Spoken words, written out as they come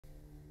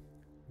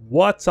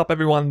What's up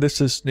everyone,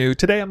 this is Snoo.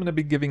 Today I'm going to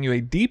be giving you a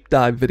deep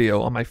dive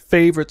video on my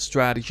favorite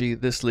strategy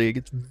this league.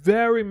 It's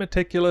very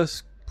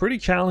meticulous, pretty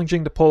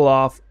challenging to pull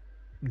off,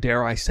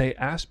 dare I say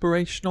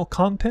aspirational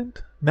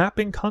content,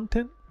 mapping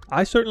content.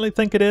 I certainly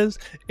think it is.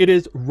 It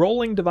is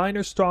rolling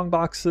Diviner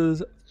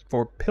Strongboxes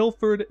for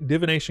pilfered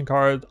Divination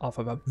cards off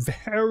of a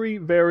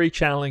very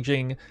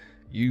challenging,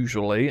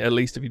 usually, at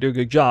least if you do a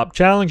good job,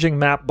 challenging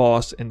map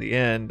boss in the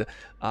end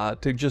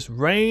to just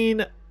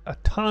rain a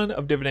ton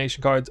of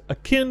divination cards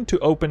akin to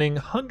opening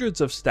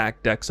hundreds of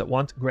stacked decks at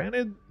once.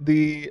 Granted,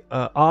 the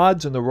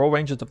odds and the roll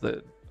ranges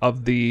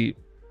of the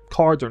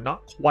cards are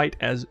not quite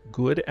as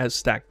good as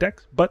stacked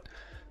decks, but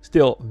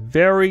still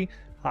very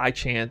high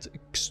chance,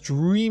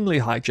 extremely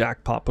high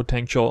jackpot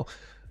potential.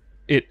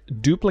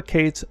 It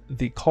duplicates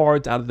the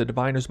cards out of the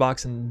Diviner's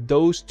box, and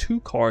those two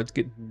cards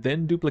get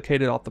then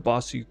duplicated off the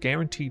boss, so you're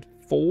guaranteed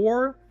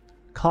 4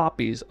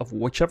 copies of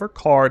whichever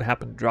card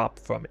happened to drop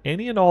from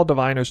any and all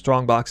Diviner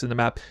Strongbox in the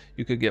map.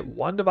 You could get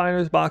 1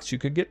 Diviner's box, you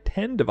could get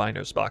 10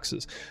 Diviner's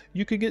boxes,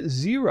 you could get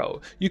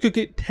 0, you could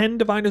get 10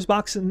 Diviner's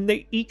boxes and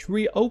they each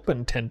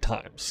reopen 10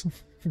 times.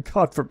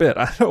 God forbid,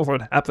 I don't know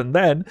what happened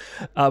then,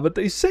 but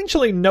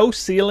essentially no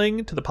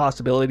ceiling to the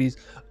possibilities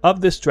of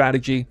this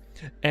strategy.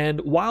 And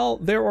while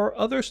there are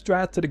other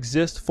strats that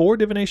exist for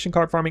divination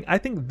card farming, I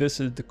think this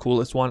is the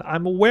coolest one.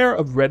 I'm aware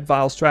of Red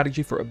Vial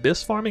strategy for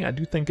Abyss farming. I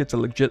do think it's a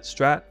legit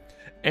strat,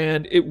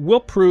 and it will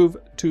prove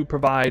to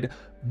provide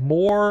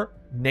more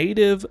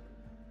native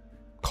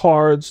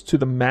cards to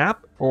the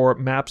map, or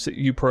maps that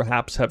you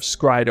perhaps have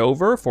scried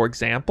over. For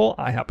example,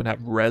 I happen to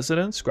have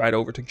Residence scried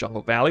over to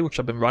Jungle Valley, which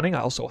I've been running.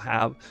 I also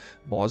have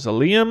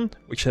Mausoleum,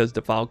 which has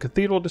Defiled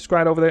Cathedral to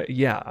scried over there.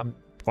 Yeah, I'm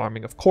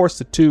farming, of course,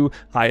 the 2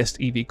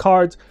 highest EV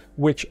cards,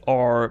 which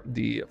are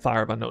the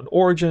Fire of Unknown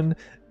Origin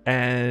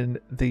and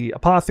the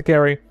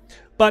Apothecary.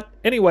 But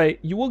anyway,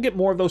 you will get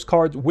more of those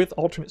cards with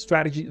alternate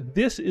strategy.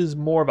 This is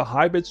more of a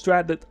hybrid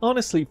strat that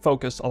honestly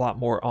focused a lot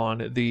more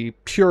on the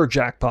pure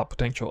jackpot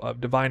potential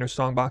of Diviner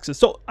Strongboxes.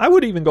 So I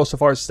would even go so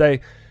far as to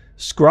say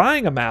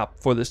scrying a map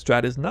for this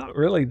strat is not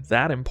really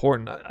that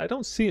important. I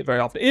don't see it very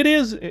often. It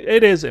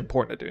is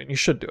important to do, and you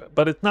should do it,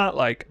 but it's not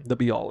like the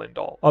be-all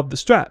end-all of the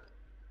strat.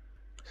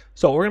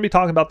 So we're going to be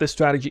talking about this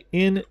strategy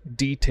in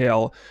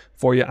detail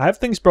for you. I have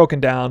things broken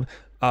down.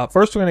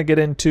 First, we're going to get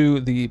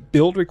into the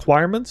build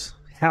requirements.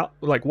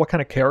 Like what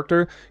kind of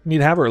character you need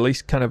to have, or at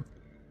least kind of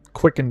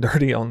quick and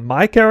dirty on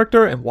my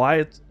character and why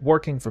it's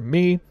working for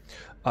me.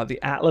 The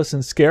Atlas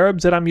and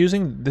Scarabs that I'm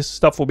using, this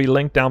stuff will be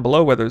linked down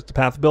below, whether it's the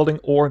path building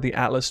or the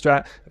Atlas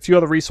strat. A few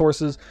other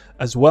resources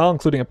as well,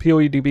 including a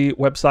PoEDB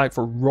website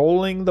for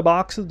rolling the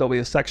boxes. There'll be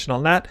a section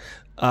on that.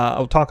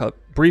 I'll talk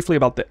briefly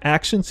about the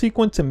action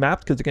sequence in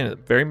maps, because again, it's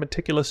a very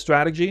meticulous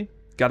strategy.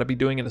 Got to be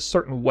doing it a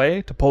certain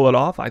way to pull it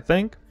off, I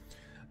think.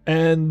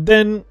 And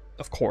then,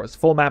 of course,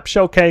 full map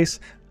showcase.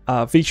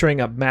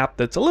 Featuring a map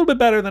that's a little bit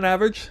better than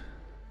average,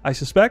 I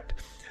suspect.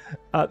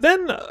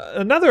 Then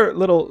another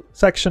little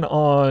section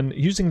on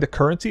using the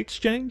currency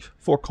exchange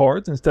for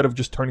cards instead of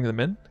just turning them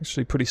in.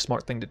 Actually a pretty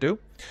smart thing to do.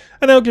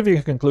 And then I'll give you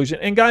a conclusion.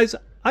 And guys,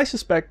 I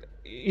suspect,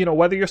 you know,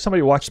 whether you're somebody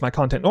who watches my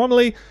content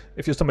normally,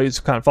 if you're somebody who's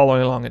kind of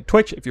following along in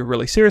Twitch, if you're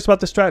really serious about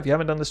this strat, if you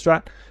haven't done this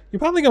strat, you're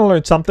probably going to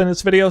learn something in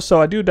this video.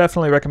 So I do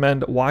definitely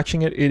recommend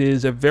watching it. It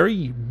is a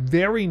very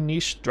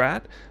niche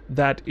strat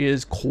that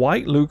is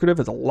quite lucrative.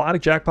 It's a lot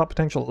of jackpot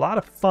potential, a lot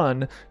of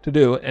fun to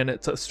do, and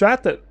it's a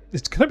strat that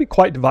it's going to be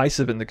quite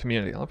divisive in the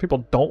community. A lot of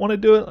people don't want to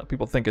do it. A lot of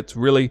people think it's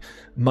really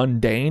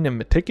mundane and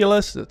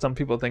meticulous. Some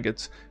people think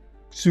it's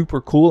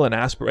super cool and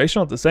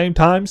aspirational at the same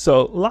time.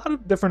 So a lot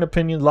of different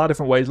opinions, a lot of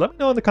different ways. Let me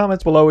know in the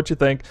comments below what you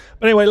think.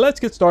 But anyway, let's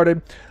get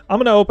started. I'm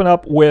going to open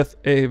up with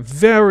a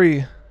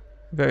very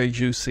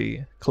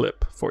juicy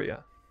clip for you.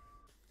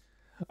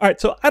 All right,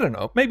 so I don't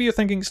know. Maybe you're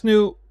thinking,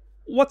 Snoo,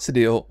 what's the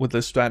deal with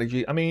this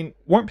strategy? I mean,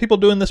 weren't people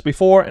doing this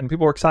before and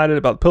people were excited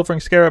about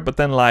pilfering Scarab, but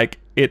then like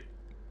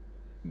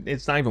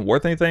it's not even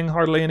worth anything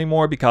hardly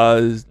anymore,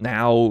 because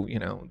now, you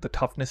know, the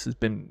toughness has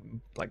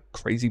been like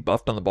crazy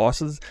buffed on the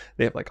bosses.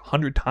 They have like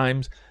 100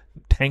 times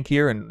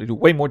tankier and they do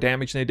way more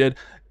damage than they did,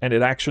 and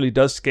it actually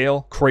does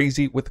scale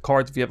crazy with the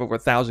cards. If you have over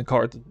 1,000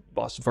 cards, the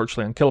boss is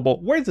virtually unkillable.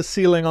 Where's the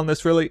ceiling on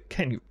this really?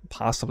 Can you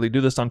possibly do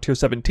this on tier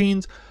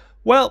 17s?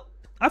 Well,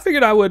 I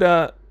figured I would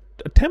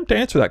attempt to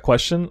answer that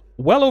question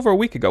well over a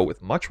week ago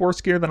with much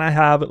worse gear than I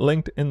have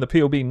linked in the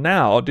POB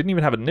now. Didn't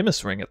even have a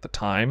Nimbus ring at the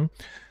time.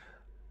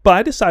 But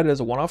I decided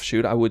as a one-off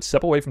shoot, I would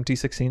step away from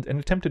T16s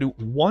and attempt to do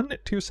 1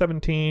 tier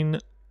 17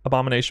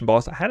 Abomination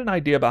boss. I had an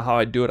idea about how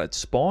I'd do it. I'd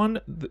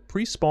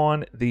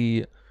pre-spawn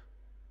the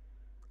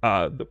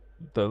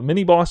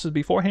mini bosses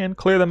beforehand,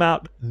 clear them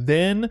out,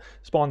 then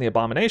spawn the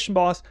Abomination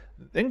boss,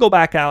 then go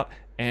back out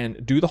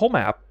and do the whole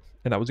map.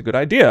 And that was a good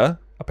idea,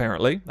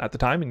 apparently, at the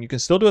time, and you can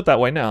still do it that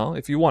way now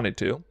if you wanted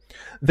to.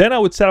 Then I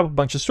would set up a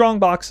bunch of strong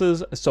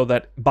boxes so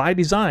that by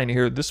design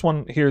here, this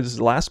is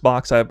the last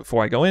box I have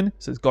before I go in. It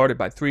says guarded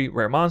by 3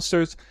 rare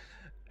monsters.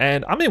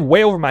 And I'm in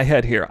way over my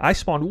head here. I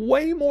spawned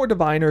way more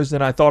diviners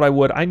than I thought I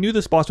would. I knew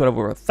this boss would have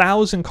over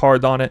 1,000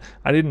 cards on it.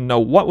 I didn't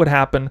know what would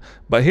happen,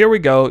 but here we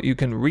go. You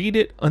can read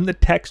it in the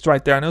text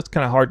right there. I know it's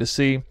kind of hard to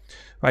see.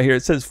 Right here,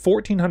 it says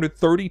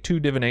 1,432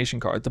 divination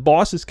cards. The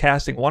boss is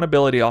casting one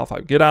ability off.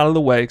 I get out of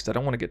the way because I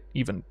don't want to get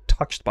even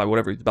touched by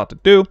whatever he's about to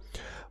do.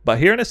 But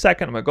here in a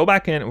second, I'm going to go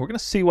back in and we're going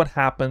to see what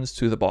happens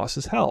to the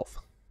boss's health.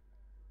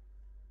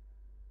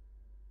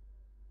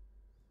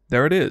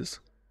 There it is.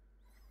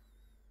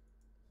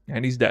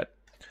 And he's dead.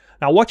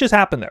 Now, what just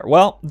happened there?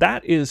 Well,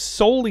 that is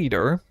Soul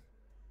Eater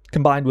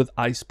combined with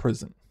Ice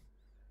Prison.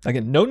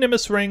 Again, no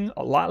Nimbus Ring,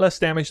 a lot less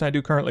damage than I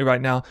do currently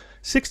right now.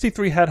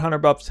 63 Headhunter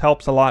buffs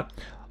helps a lot.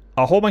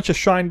 A whole bunch of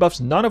Shrine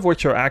buffs, none of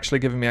which are actually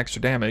giving me extra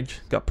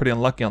damage. Got pretty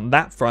unlucky on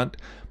that front.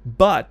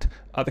 But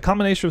the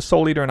combination of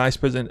Soul Eater and Ice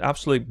Prison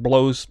absolutely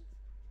blows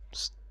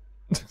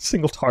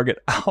single target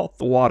out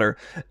the water.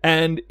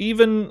 And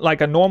even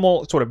like a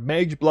normal sort of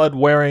Mage Blood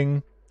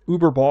wearing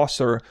Uber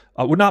Bosser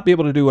would not be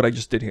able to do what I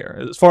just did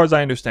here. As far as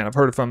I understand, I've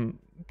heard it from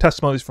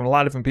testimonies from a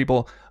lot of different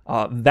people.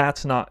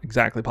 That's not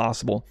exactly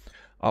possible,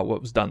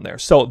 what was done there.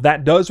 So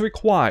that does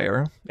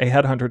require a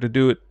Headhunter to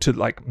do it to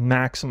like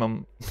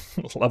maximum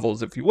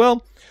levels, if you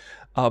will.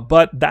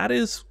 But that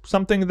is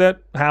something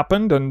that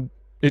happened, and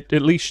it,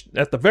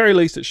 at the very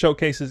least, it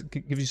showcases,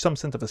 gives you some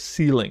sense of a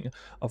ceiling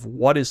of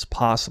what is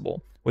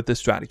possible with this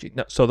strategy.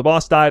 So the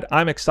boss died.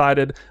 I'm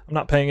excited. I'm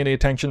not paying any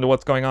attention to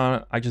what's going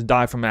on. I just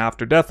die from an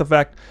after death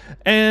effect.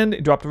 And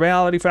it dropped the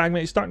reality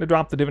fragment. He's starting to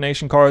drop the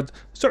divination cards.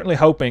 Certainly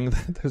hoping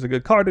that there's a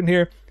good card in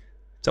here.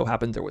 So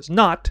happens there was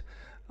not.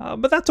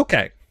 But that's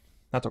okay.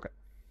 That's okay.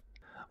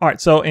 All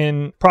right, so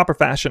in proper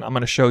fashion, I'm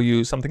going to show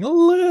you something a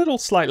little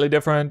slightly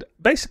different.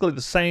 Basically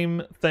the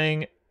same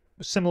thing,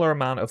 similar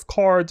amount of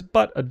cards,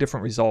 but a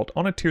different result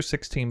on a tier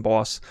 16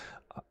 boss.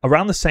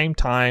 Around the same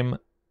time,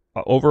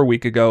 over a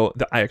week ago,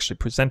 that I actually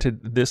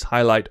presented this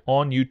highlight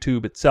on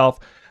YouTube itself.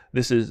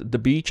 This is the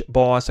Beach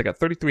boss. I got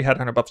 33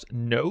 Headhunter buffs,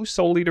 no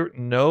Soul Eater,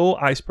 no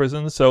Ice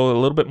Prison, so a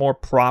little bit more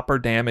proper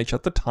damage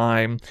at the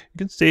time. You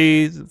can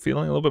see it's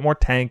feeling a little bit more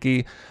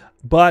tanky,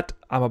 but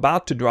I'm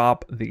about to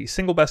drop the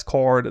single best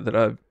card that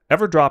I've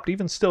ever dropped,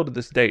 even still to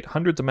this date,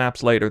 hundreds of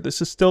maps later.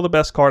 This is still the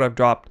best card I've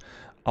dropped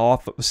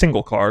off, a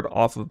single card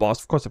off of the boss.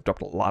 Of course, I've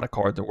dropped a lot of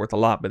cards that are worth a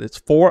lot, but it's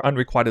for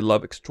Unrequited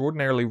Love,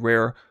 extraordinarily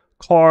rare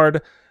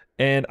card.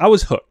 And I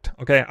was hooked,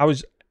 okay? I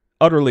was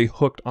utterly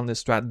hooked on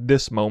this strat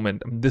this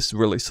moment. This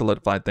really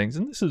solidified things.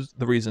 And this is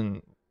the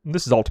reason,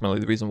 this is ultimately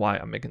the reason why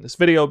I'm making this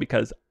video,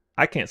 because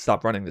I can't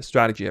stop running this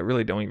strategy. I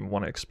really don't even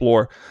want to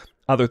explore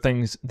other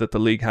things that the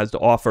league has to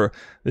offer.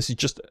 This is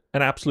just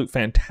an absolute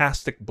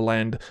fantastic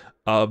blend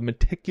of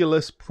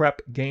meticulous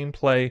prep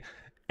gameplay,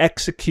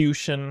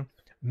 execution,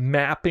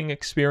 mapping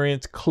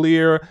experience,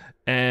 clear,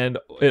 and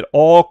it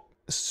all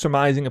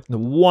surmising of the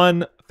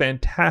one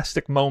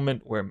fantastic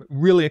moment where I'm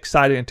really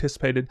excited,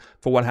 anticipated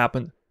for what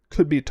happened.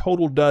 Could be a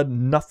total dud,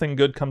 nothing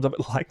good comes of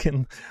it, like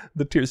in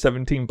the tier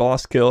 17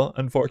 boss kill,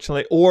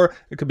 unfortunately, or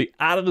it could be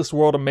out of this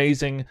world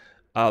amazing,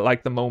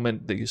 like the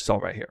moment that you saw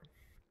right here.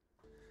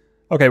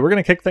 Okay, we're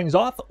going to kick things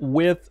off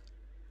with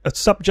a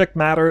subject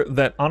matter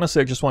that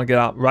honestly I just want to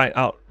get right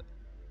out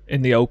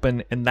in the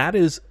open, and that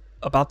is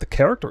about the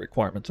character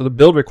requirements or the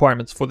build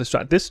requirements for this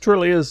strat. This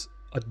truly is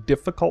a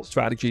difficult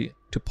strategy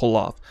to pull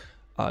off.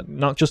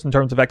 Not just in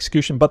terms of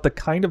execution, but the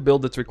kind of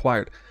build that's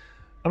required.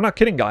 I'm not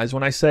kidding, guys,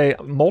 when I say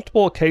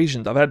multiple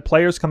occasions I've had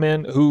players come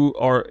in who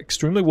are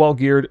extremely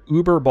well-geared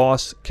Uber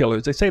Boss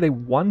killers. They say they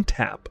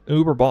one-tap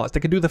Uber Boss. They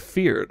can do the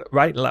feared,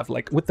 right and left,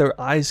 like with their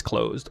eyes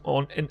closed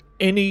on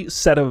any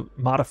set of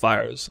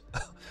modifiers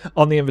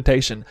on the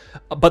invitation.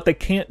 But they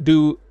can't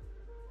do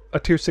a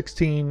tier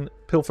 16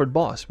 pilfered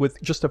boss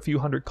with just a few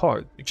hundred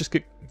cards. You just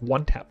get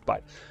one-tapped by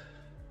it.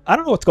 I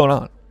don't know what's going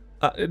on.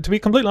 To be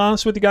completely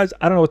honest with you guys,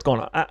 I don't know what's going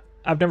on.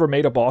 I've never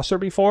made a bosser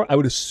before. I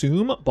would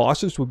assume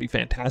bossers would be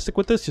fantastic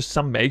with this. Just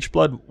some Mage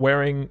Blood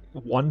wearing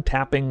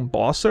one-tapping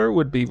bosser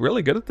would be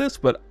really good at this,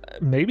 but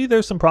maybe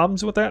there's some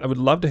problems with that. I would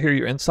love to hear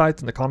your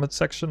insights in the comments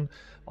section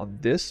on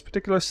this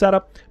particular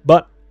setup,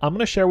 but I'm going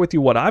to share with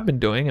you what I've been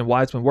doing and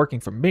why it's been working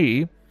for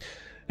me.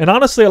 And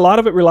honestly, a lot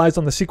of it relies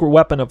on the secret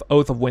weapon of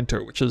Oath of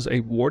Winter, which is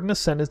a Warden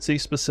Ascendancy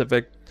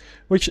specific,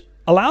 which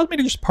allows me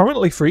to just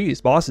permanently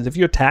freeze bosses. If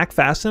you attack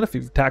fast enough,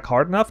 if you attack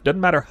hard enough, doesn't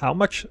matter how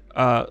much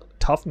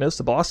toughness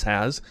the boss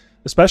has,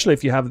 especially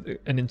if you have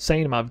an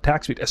insane amount of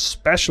attack speed,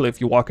 especially if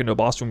you walk into a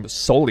boss room with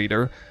Soul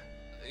Eater,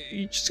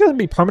 you're just going to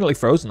be permanently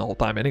frozen the whole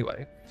time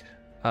anyway.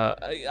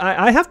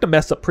 I have to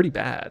mess up pretty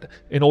bad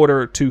in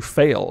order to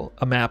fail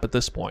a map at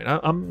this point.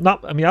 I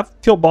mean,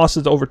 I've killed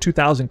bosses over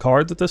 2,000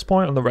 cards at this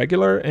point on the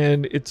regular,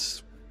 and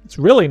it's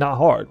really not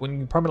hard when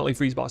you permanently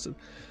freeze bosses.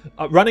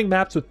 Running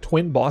maps with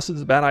twin bosses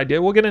is a bad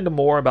idea. We'll get into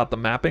more about the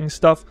mapping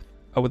stuff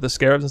with the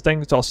Scarabs and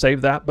things, so I'll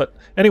save that. But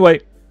anyway,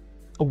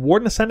 a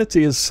Warden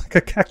Ascendancy is like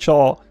a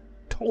catch-all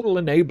total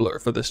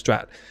enabler for this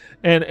strat.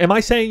 And am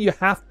I saying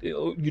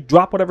you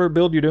drop whatever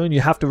build you're doing,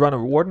 you have to run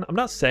a Warden? I'm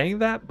not saying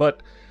that,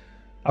 but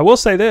I will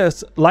say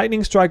this: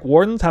 Lightning Strike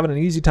Wardens having an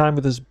easy time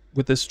with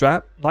this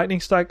strat.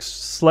 Lightning Strike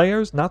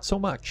Slayers, not so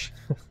much.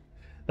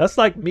 That's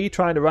like me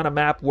trying to run a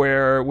map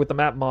where, with the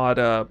map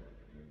mod,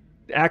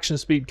 action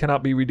speed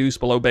cannot be reduced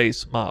below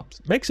base mobs.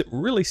 It makes it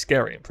really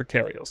scary and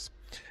precarious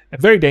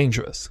and very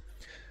dangerous.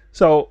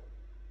 So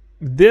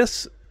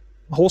this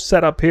whole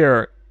setup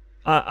here,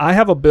 I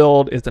have a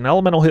build. It's an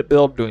elemental hit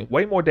build doing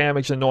way more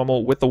damage than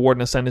normal with the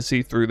Warden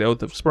Ascendancy through the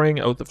Oath of Spring,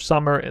 Oath of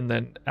Summer, and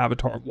then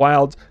Avatar of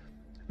Wilds.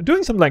 I'm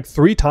doing something like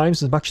 3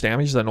 times as much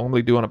damage as I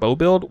normally do on a bow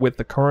build with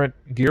the current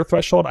gear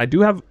threshold. I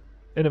do have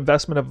an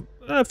investment of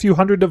a few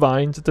hundred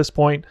divines at this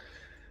point.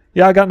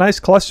 Yeah, I got nice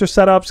cluster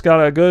setups, got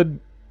a good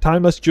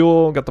Timeless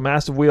Jewel, got the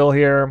Massive Wheel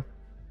here.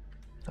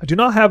 I do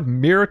not have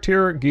mirror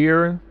tier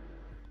gear,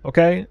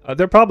 okay?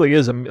 There probably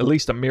is at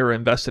least a mirror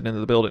invested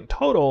into the build in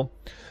total.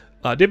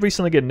 I did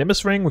recently get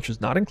Nimbus Ring, which was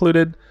not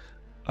included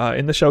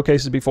in the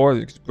showcases before.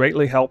 It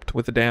greatly helped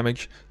with the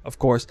damage, of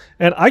course.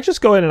 And I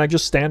just go in and I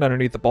just stand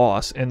underneath the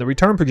boss, and the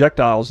return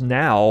projectiles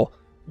now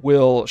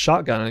will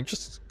shotgun, and it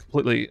just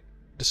completely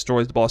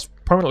destroys the boss,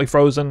 permanently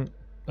frozen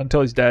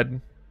until he's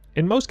dead,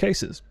 in most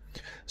cases.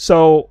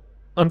 So,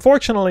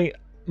 unfortunately,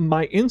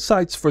 my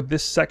insights for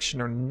this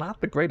section are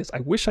not the greatest. I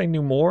wish I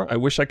knew more. I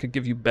wish I could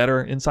give you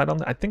better insight on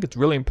that. I think it's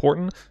really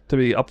important to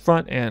be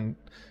upfront and,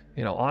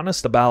 you know,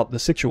 honest about the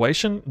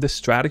situation. This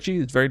strategy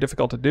is very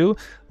difficult to do.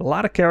 A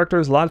lot of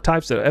characters, a lot of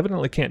types that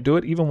evidently can't do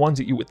it, even ones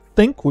that you would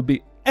think would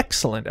be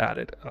excellent at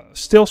it,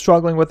 still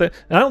struggling with it.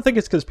 And I don't think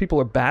it's because people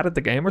are bad at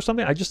the game or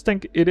something. I just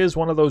think it is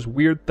one of those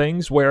weird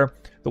things where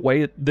the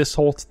way this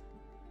whole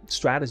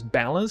strat is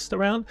balanced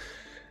around,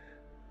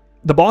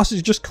 the boss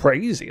is just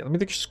crazy. I mean,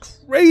 they're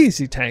just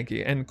crazy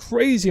tanky and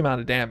crazy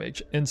amount of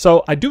damage. And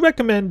so I do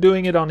recommend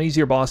doing it on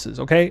easier bosses,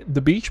 okay?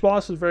 The beach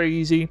boss is very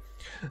easy.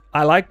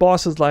 I like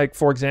bosses like,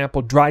 for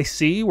example, Dry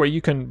Sea, where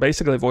you can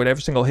basically avoid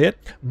every single hit.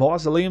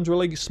 Mausoleum's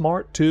really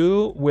smart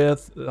too,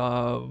 with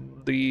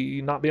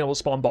the not being able to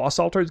spawn boss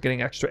altars,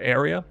 getting extra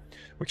area,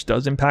 which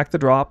does impact the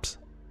drops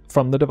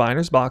from the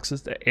Diviner's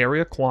boxes. The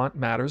area quant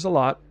matters a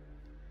lot.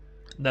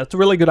 That's a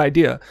really good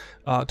idea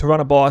to run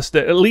a boss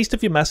that, at least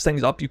if you mess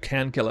things up, you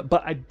can kill it.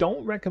 But I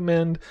don't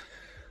recommend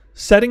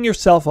setting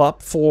yourself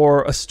up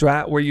for a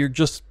strat where you're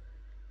just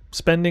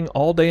spending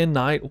all day and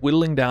night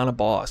whittling down a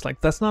boss.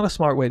 Like, that's not a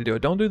smart way to do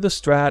it. Don't do the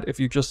strat if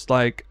you just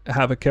like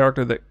have a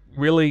character that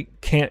really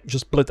can't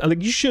just blitz.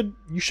 Like, you should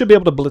be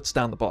able to blitz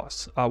down the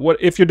boss.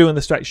 If you're doing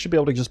the strat, you should be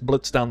able to just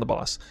blitz down the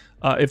boss.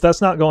 If that's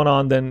not going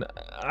on, then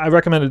I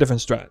recommend a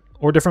different strat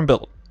or a different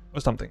build or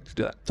something to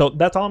do that. So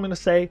that's all I'm going to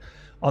say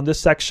on this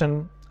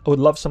section. I would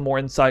love some more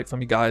insight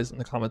from you guys in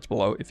the comments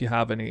below if you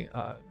have any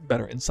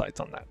better insights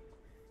on that.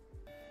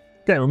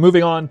 Okay, we're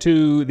moving on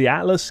to the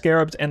Atlas,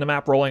 Scarabs, and the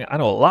map rolling. I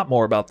know a lot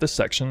more about this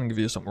section and give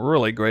you some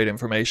really great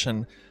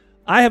information.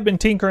 I have been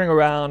tinkering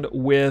around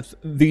with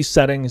these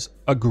settings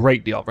a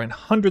great deal. I've ran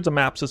hundreds of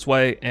maps this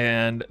way,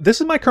 and this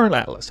is my current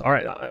Atlas. All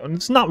right,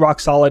 it's not rock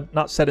solid,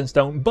 not set in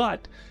stone,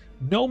 but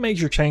no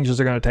major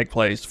changes are going to take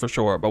place for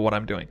sure about what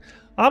I'm doing.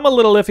 I'm a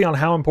little iffy on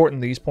how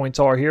important these points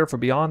are here for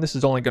Beyond. This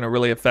is only going to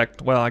really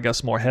affect, well, I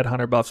guess more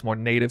Headhunter buffs, more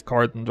native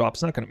cards and drops.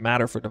 It's not going to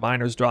matter for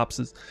Diviner's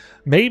drops.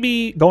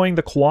 Maybe going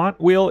the Quant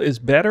wheel is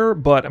better,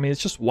 but I mean,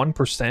 it's just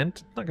 1%.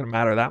 It's not going to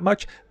matter that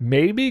much.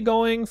 Maybe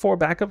going for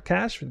backup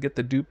cash to get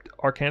the duped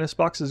Arcanist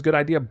box is a good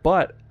idea,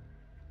 but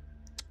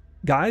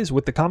guys,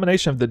 with the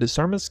combination of the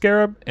Discernment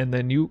Scarab and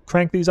then you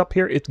crank these up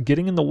here, it's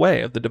getting in the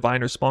way of the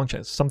Diviner's spawn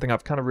chance. Something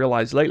I've kind of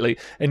realized lately.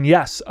 And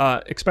yes,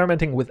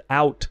 experimenting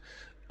without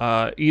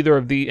either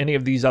of any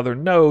of these other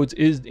nodes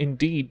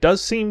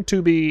does seem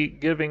to be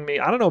giving me,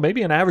 I don't know,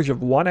 maybe an average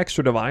of 1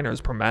 extra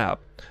Diviners per map.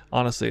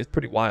 Honestly, it's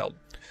pretty wild.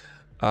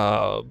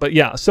 But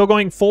yeah, still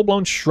going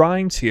full-blown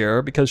Shrines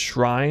here, because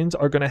Shrines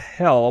are going to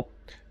help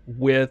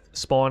with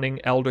spawning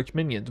Eldritch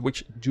Minions,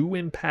 which do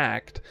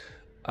impact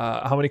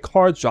how many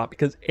cards drop,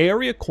 because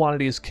area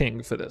quantity is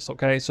king for this,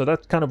 okay? So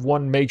that's kind of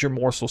one major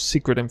morsel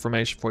secret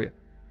information for you.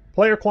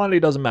 Player quantity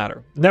doesn't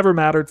matter. Never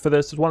mattered for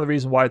this. It's one of the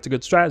reasons why it's a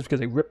good strat, is because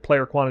they rip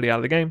player quantity out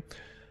of the game.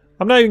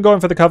 I'm not even going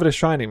for the Covetous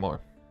Shrine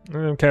anymore. I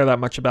don't care that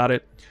much about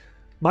it.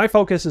 My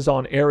focus is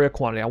on area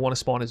quantity. I want to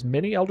spawn as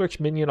many Eldritch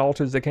Minion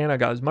altars as I can. I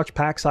got as much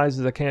pack size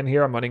as I can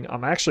here.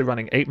 I'm actually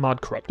running 8 mod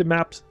corrupted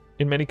maps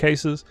in many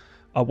cases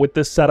with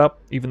this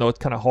setup, even though it's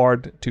kind of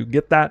hard to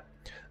get that.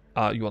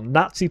 You will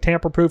not see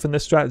tamper-proof in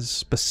this strat. It's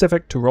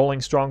specific to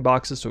rolling strong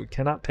boxes, so we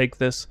cannot take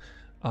this.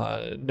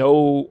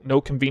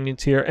 No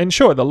convenience here. And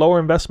sure, the lower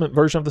investment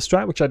version of the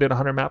strat, which I did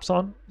 100 maps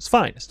on, it's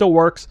fine. It still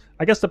works.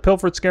 I guess the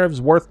pilfered Scarabs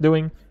is worth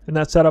doing in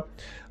that setup.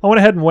 I went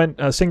ahead and went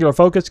singular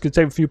focus. Could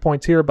save a few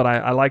points here, but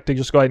I like to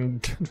just go ahead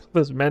and get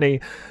as many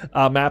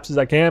maps as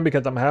I can,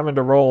 because I'm having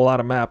to roll a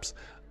lot of maps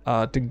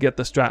to get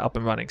the strat up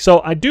and running.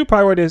 So I do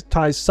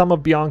prioritize some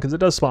of Beyond, because it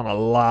does spawn a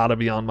lot of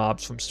Beyond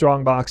mobs from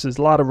strong boxes,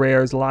 a lot of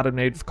rares, a lot of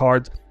native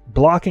cards,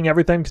 blocking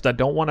everything because I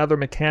don't want other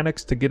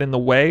mechanics to get in the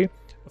way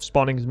of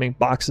spawning as many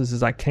boxes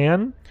as I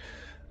can.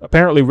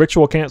 Apparently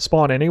Ritual can't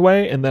spawn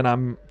anyway, and then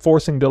I'm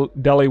forcing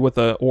Deli with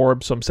an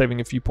orb, so I'm saving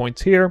a few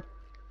points here.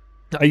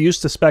 I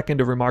used to spec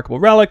into Remarkable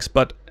Relics,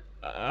 but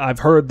I've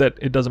heard that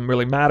it doesn't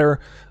really matter,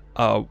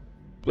 at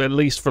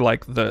least for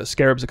like the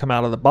Scarabs that come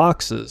out of the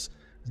boxes.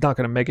 It's not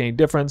going to make any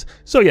difference.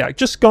 So yeah,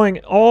 just going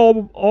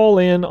all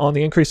in on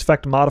the increased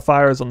effect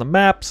modifiers on the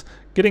maps,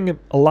 getting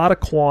a lot of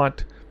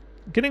quant,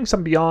 getting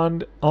some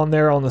beyond on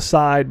there on the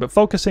side, but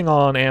focusing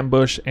on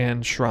ambush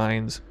and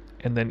shrines,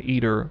 and then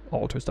eater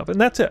altar stuff.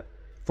 And that's it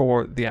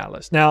for the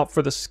Atlas. Now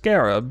for the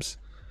Scarabs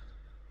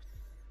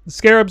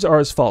are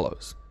as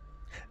follows.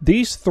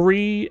 These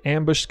 3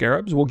 ambush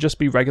Scarabs will just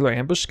be regular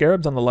ambush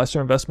Scarabs on the lesser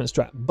investment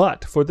strat.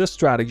 But for this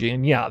strategy,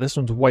 and yeah, this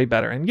one's way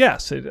better. And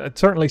yes, it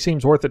certainly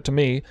seems worth it to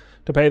me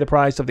to pay the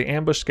price of the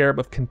ambush Scarab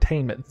of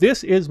containment.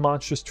 This is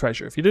Monstrous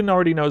Treasure. If you didn't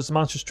already know, this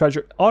Monstrous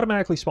Treasure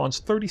automatically spawns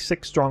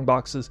 36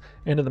 Strongboxes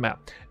into the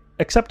map.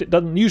 Except it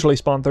doesn't usually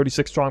spawn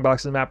 36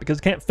 Strongboxes in the map because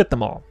it can't fit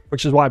them all,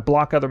 which is why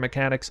block other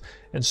mechanics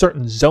and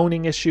certain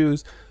zoning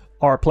issues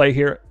are at play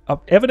here.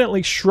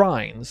 Evidently,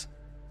 shrines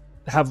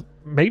have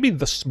maybe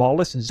the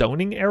smallest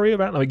zoning area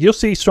around. Like, you'll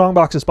see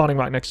Strongboxes spawning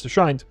right next to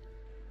shrines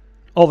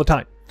all the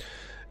time.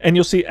 And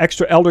you'll see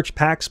extra Eldritch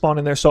packs spawn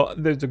in there. So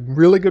there's a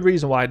really good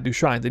reason why I do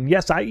shrines. And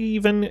yes, I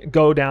even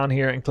go down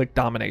here and click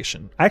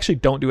Domination. I actually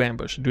don't do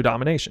Ambush, I do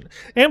Domination.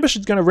 Ambush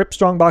is going to rip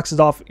Strongboxes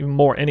off even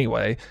more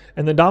anyway.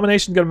 And then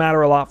Domination is going to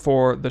matter a lot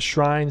for the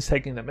shrines,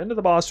 taking them into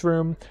the boss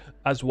room,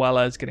 as well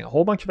as getting a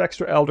whole bunch of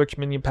extra Eldritch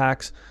minion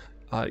packs.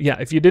 Yeah,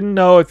 if you didn't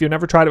know, if you've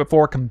never tried it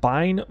before,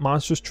 combine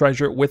Monstrous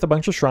Treasure with a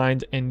bunch of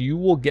shrines, and you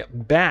will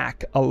get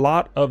back a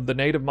lot of the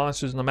native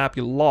monsters on the map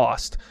you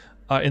lost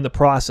in the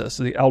process,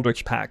 the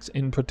Eldritch packs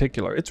in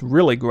particular. It's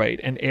really great,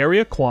 and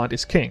area quant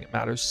is king. It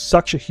matters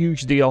such a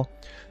huge deal.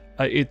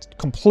 It's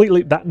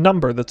completely, that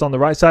number that's on the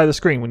right side of the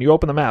screen when you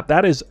open the map,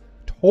 that is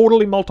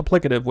totally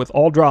multiplicative with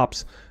all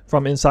drops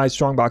from inside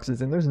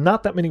Strongboxes, and there's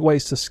not that many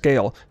ways to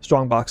scale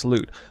Strongbox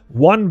loot.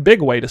 One big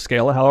way to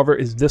scale it, however,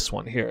 is this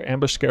one here.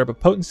 Ambush Scarab of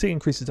Potency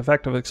increases the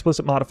effect of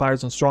explicit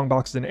modifiers on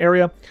Strongboxes in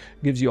area,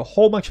 gives you a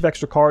whole bunch of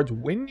extra cards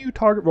when you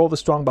target roll the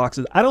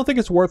Strongboxes. I don't think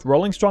it's worth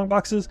rolling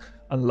Strongboxes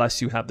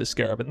unless you have this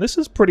Scarab, and this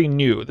is pretty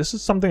new. This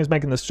is something that's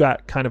making the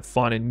strat kind of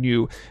fun and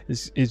new,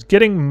 is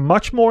getting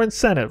much more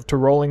incentive to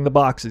rolling the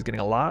boxes,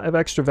 getting a lot of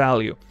extra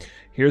value.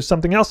 Here's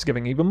something else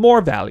giving even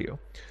more value.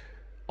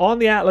 On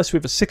the Atlas, we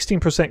have a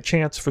 16%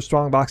 chance for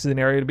Strongboxes in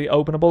area to be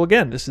openable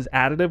again. This is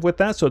additive with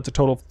that, so it's a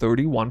total of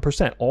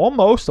 31%.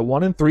 Almost a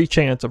 1 in 3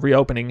 chance of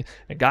reopening.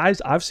 And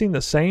guys, I've seen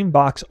the same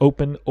box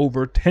open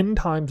over 10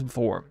 times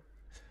before.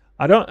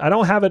 I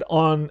don't have it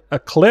on a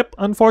clip,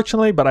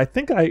 unfortunately, but I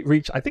think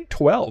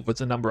 12 was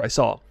the number I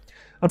saw.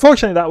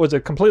 Unfortunately, that was a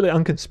completely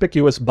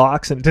inconspicuous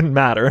box, and it didn't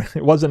matter.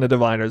 It wasn't a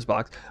Diviner's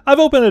box. I've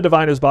opened a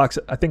Diviner's box,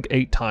 I think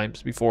 8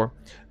 times before,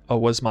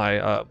 was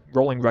my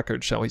rolling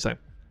record, shall we say.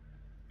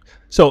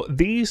 So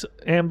these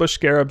ambush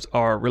Scarabs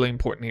are really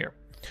important here.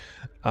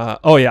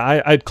 Oh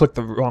yeah, I clicked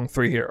the wrong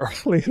 3 here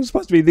early. It was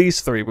supposed to be these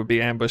 3 would be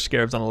ambush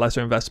Scarabs on a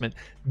lesser investment.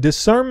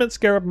 Discernment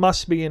Scarab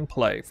must be in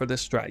play for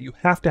this strat. You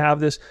have to have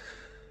this.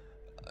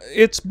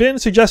 It's been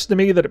suggested to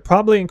me that it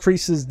probably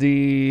increases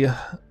the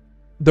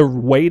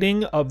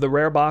weighting of the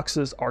rare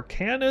boxes.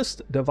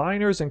 Arcanists,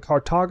 Diviners, and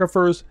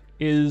Cartographers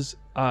is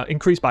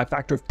increased by a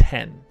factor of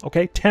 10.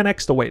 Okay,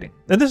 10x the weighting.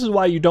 And this is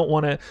why you don't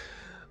want to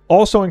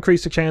also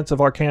increase the chance of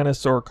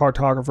Arcanists or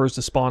Cartographers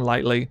to spawn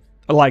likely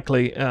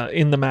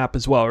in the map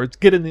as well, or it's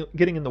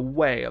getting in the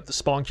way of the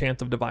spawn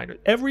chance of Diviners.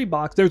 Every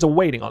box, there's a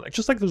weighting on it.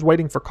 Just like there's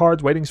weighting for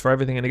cards, weightings for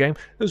everything in the game,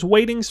 there's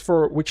weightings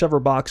for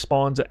whichever box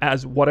spawns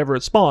as whatever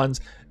it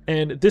spawns,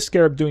 and this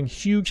Scarab doing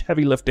huge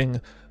heavy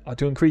lifting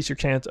to increase your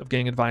chance of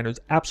getting a Diviner is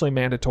absolutely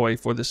mandatory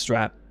for this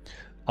strat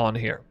on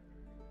here.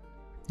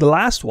 The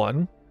last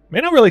one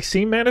may not really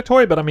seem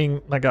mandatory, but I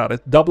mean, my god,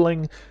 it's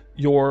doubling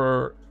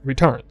your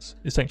returns,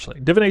 essentially.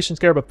 Divination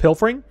Scarab of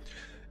Pilfering.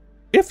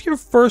 If you're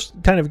first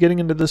kind of getting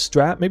into this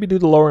strat, maybe do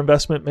the lower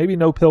investment, maybe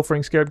no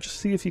Pilfering Scarab, just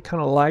see if you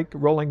kind of like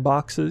rolling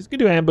boxes. You can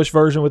do ambush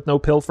version with no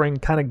Pilfering,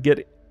 kind of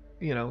get,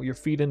 you know, your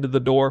feet into the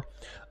door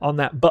on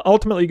that. But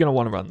ultimately, you're going to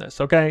want to run this,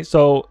 okay?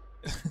 So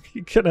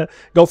you're going to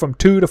go from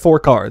 2 to 4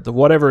 cards of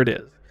whatever it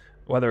is,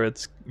 whether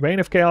it's Reign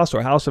of Chaos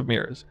or House of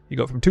Mirrors. You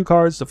go from 2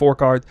 cards to 4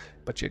 cards,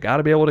 but you got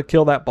to be able to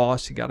kill that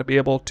boss. You got to be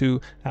able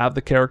to have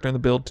the character in the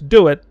build to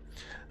do it.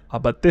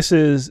 But this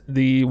is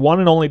the one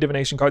and only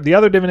Divination card. The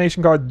other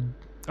Divination card,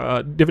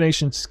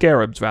 Divination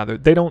Scarabs rather,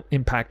 they don't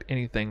impact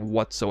anything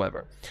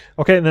whatsoever.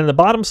 Okay, and then the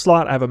bottom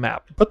slot, I have a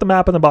map. Put the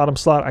map in the bottom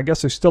slot. I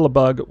guess there's still a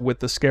bug with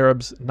the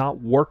Scarabs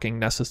not working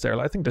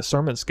necessarily. I think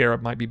Discernment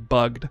Scarab might be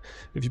bugged.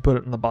 If you put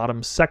it in the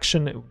bottom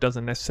section, it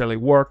doesn't necessarily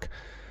work.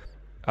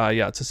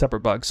 Yeah, it's a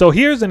separate bug. So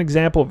here's an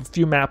example of a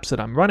few maps that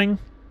I'm running.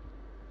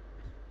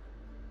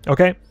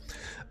 Okay,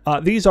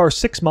 these are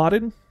 6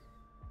 modded.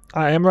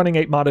 I am running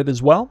 8 modded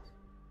as well.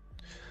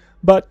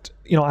 But,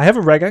 you know, I have a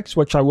Regex,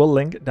 which I will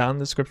link down in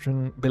the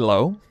description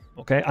below.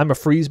 Okay, I'm a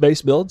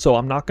freeze-based build, so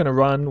I'm not going to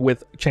run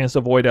with chance to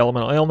avoid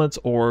elemental ailments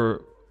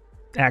or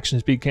action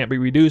speed can't be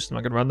reduced. I'm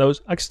not going to run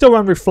those. I can still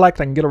run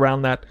Reflect. I can get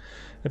around that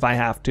if I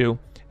have to.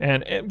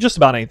 And just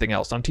about anything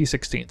else. On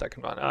T17s I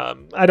can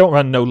run. I don't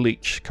run No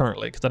Leech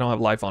currently because I don't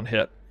have life on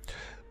hit.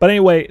 But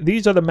anyway,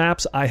 these are the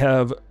maps. I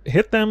have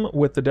hit them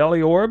with the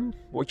Deli Orb,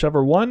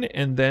 whichever one,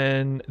 and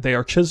then they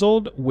are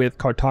chiseled with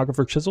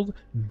Cartographer chiseled.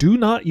 Do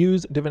not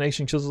use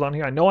Divination chisels on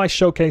here. I know I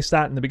showcased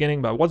that in the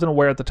beginning, but I wasn't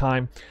aware at the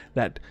time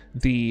that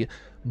the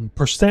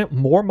percent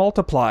more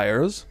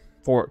multipliers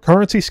for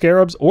currency,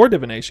 Scarabs, or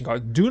Divination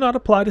cards do not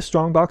apply to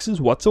Strongboxes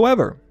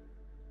whatsoever.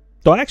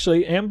 So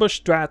actually,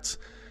 ambush strats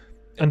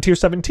on tier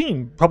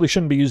 17 probably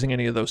shouldn't be using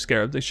any of those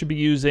Scarabs. They should be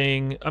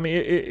using, I mean,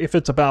 if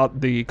it's about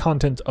the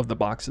content of the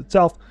box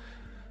itself.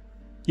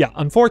 Yeah,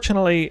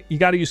 unfortunately, you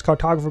got to use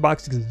Cartographer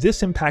box because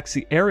this impacts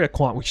the area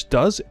quant, which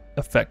does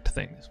affect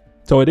things.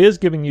 So it is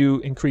giving you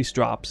increased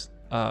drops,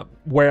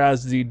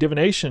 whereas the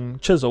Divination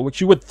chisel,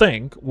 which you would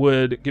think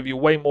would give you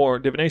way more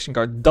Divination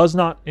cards, does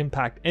not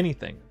impact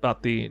anything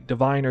about the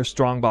Diviner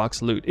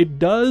Strongbox loot. It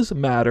does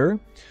matter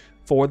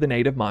for the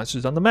native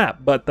monsters on the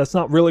map, but that's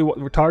not really what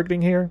we're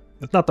targeting here.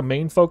 It's not the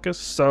main focus,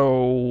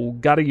 so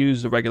gotta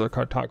use the regular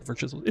Cartographer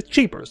chisel. It's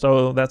cheaper,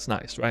 so that's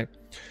nice, right?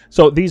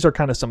 So these are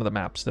kind of some of the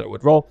maps that it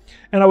would roll,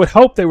 and I would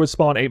hope they would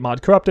spawn 8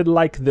 mod corrupted,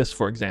 like this,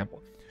 for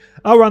example.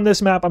 I'll run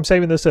this map. I'm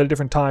saving this at a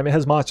different time. It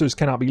has monsters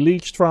cannot be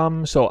leeched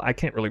from, so I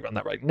can't really run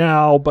that right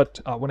now, but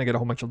when I get a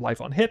whole bunch of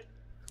life on hit,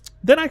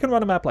 then I can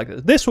run a map like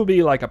this. This would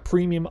be like a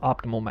premium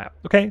optimal map,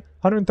 okay?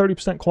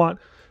 130% quant,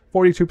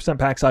 42%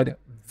 pack side,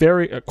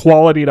 very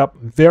qualityed up,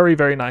 very,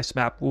 very nice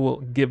map.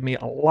 Will give me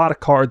a lot of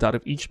cards out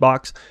of each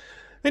box.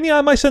 And yeah,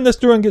 I might send this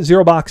through and get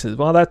 0 boxes.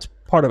 Well, that's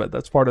part of it.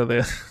 That's part of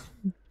the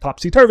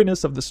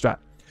topsy-turviness of the strat.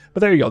 But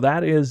there you go.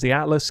 That is the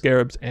Atlas,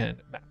 Scarabs, and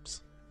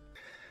maps.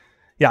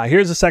 Yeah,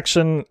 here's a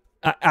section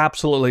I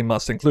absolutely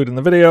must include in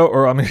the video,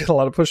 or I'm going to get a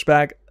lot of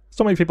pushback.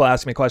 So many people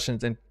ask me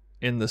questions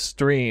in the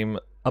stream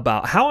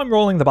about how I'm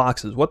rolling the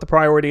boxes, what the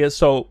priority is.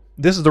 So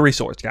this is the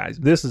resource, guys.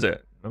 This is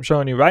it. I'm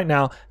showing you right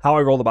now how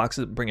I roll the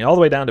boxes, bring it all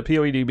the way down to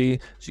PoEDB,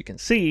 so you can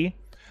see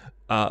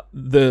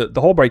the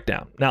whole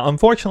breakdown. Now,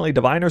 unfortunately,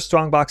 Diviner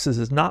Strongboxes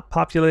is not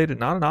populated,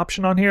 not an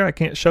option on here. I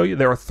can't show you.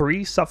 There are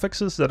 3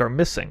 suffixes that are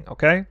missing,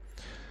 okay?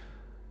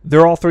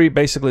 They're all 3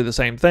 basically the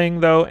same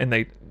thing, though, and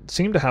they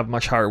seem to have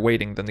much higher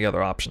weighting than the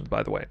other options,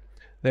 by the way.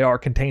 They are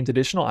contains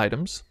additional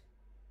items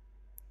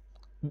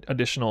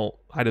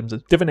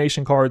as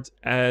divination cards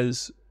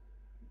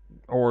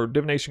or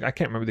divination, I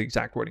can't remember the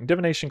exact wording,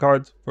 divination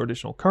cards for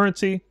additional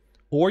currency,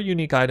 or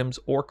unique items,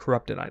 or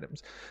corrupted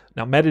items.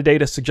 Now,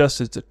 metadata suggests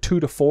it's a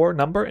 2 to 4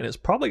 number, and it's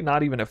probably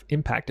not even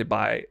impacted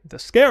by the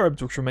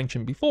Scarabs, which were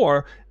mentioned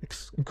before,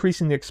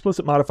 increasing the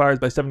explicit modifiers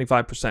by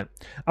 75%.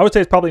 I would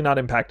say it's probably not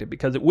impacted,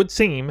 because it would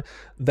seem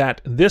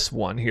that this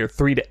one here,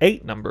 3 to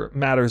 8 number,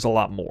 matters a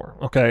lot more.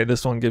 Okay,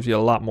 this one gives you a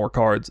lot more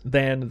cards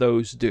than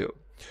those do.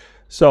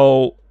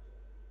 So,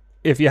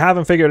 if you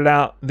haven't figured it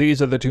out,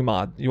 these are the 2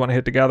 mods you want to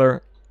hit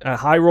together.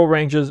 High roll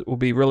ranges will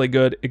be really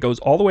good. It goes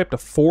all the way up to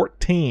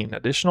 14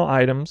 additional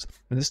items,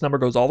 and this number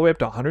goes all the way up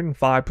to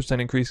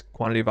 105% increased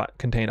quantity of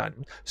contained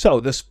items.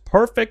 So this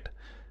perfect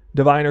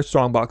Diviner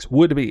Strongbox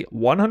would be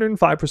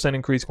 105%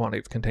 increased quantity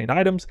of contained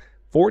items,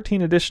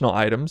 14 additional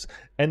items,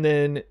 and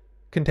then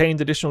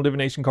contains additional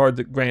divination cards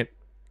that grant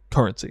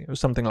currency or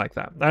something like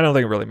that. I don't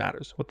think it really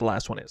matters what the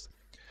last one is.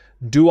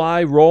 Do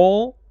I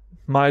roll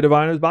my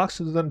Diviner's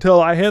boxes until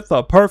I hit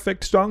the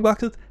perfect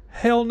Strongboxes?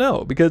 Hell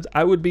no, because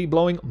I would be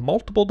blowing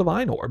multiple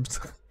Divine Orbs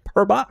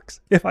per box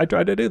if I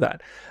tried to do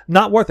that.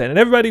 Not worth it. And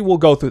everybody will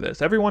go through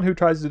this. Everyone who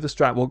tries to do the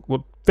strat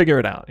will figure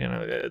it out. You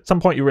know, at some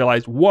point you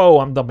realize,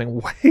 whoa, I'm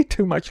dumping way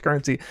too much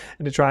currency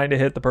into trying to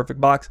hit the perfect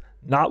box.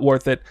 Not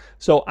worth it.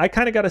 So I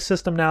kind of got a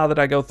system now that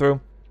I go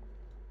through,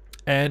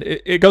 and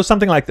it goes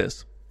something like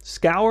this.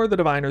 Scour the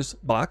Diviner's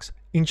box,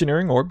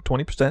 Engineering Orb,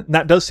 20%. And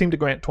that does seem to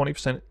grant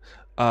 20%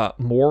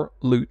 more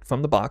loot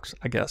from the box,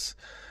 I guess.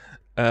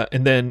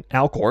 And then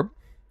Alk Orb.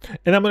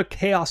 And I'm going to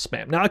Chaos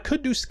Spam. Now, I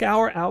could do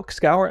Scour, Alk,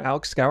 Scour,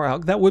 Alk, Scour,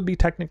 Alk. That would be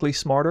technically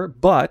smarter,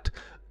 but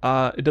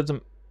it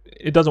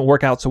doesn't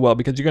work out so well,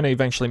 because you're going to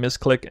eventually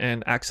misclick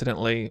and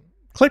accidentally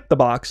click the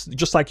box,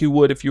 just like you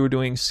would if you were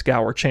doing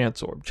Scour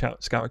Chance Orb.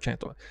 Scour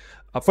Chance Orb.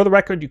 For the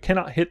record, you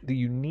cannot hit the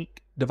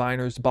unique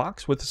Diviner's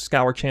box with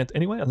Scour Chance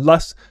anyway,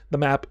 unless the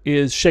map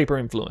is Shaper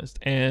influenced,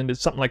 and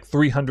it's something like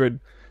 300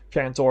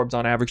 Chance Orbs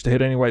on average to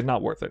hit anyway.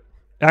 Not worth it.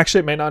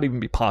 Actually, it may not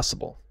even be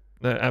possible.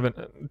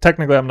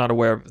 Technically, I'm not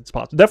aware if it's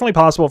possible. Definitely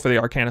possible for the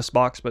Arcanist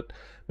box, but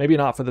maybe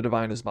not for the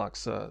Diviner's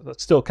box.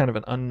 That's still kind of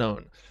an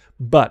unknown.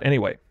 But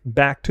anyway,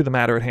 back to the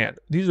matter at hand.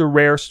 These are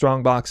rare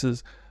strong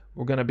boxes.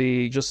 We're going to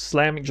be just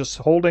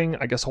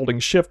holding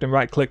shift and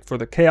right click for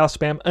the Chaos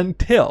Spam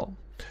until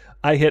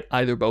I hit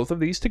either both of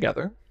these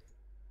together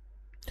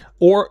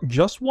or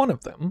just one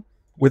of them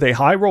with a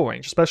high roll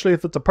range, especially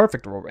if it's a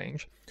perfect roll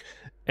range.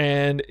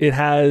 And it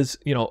has,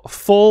 you know,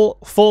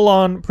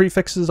 full-on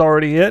prefixes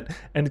already hit,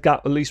 and it's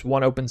got at least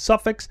 1 open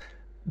suffix,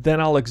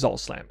 then I'll Exalt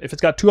Slam. If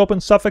it's got 2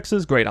 open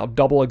suffixes, great, I'll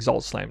double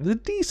Exalt Slam. There's a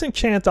decent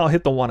chance I'll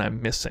hit the one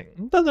I'm missing.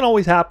 It doesn't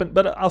always happen,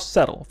 but I'll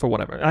settle for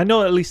whatever. I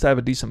know at least I have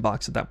a decent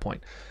box at that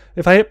point.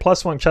 If I hit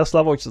 +1 chest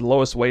level, which is the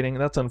lowest weighting,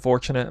 that's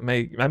unfortunate.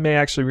 I may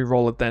actually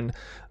re-roll it then.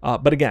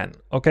 But again,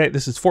 okay,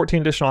 this is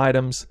 14 additional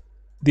items.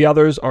 The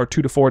others are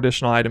 2 to 4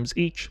 additional items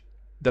each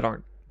that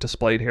aren't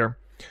displayed here.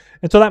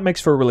 And so that makes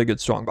for a really good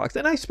strong box.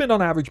 And I spend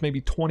on average maybe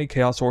 20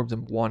 Chaos Orbs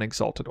and 1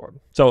 Exalted Orb.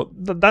 So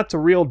that's a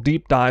real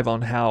deep dive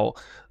on how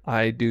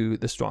I do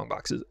the strong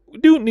boxes. We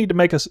do need to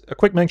make a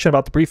quick mention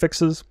about the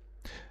prefixes.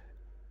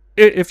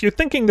 If you're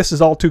thinking this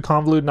is all too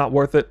convoluted, not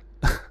worth it,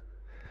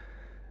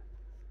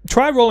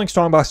 try rolling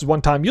strong boxes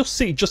one time. You'll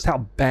see just how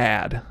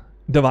bad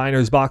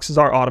Diviner's boxes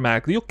are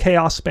automatically. You'll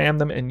chaos spam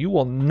them and you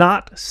will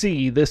not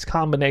see this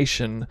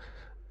combination,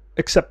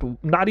 except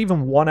not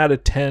even 1 out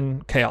of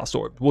 10 Chaos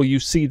Orbs will you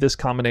see this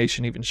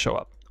combination even show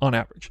up on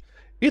average.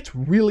 It's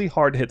really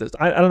hard to hit this.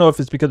 I don't know if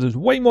it's because there's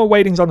way more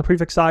weightings on the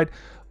prefix side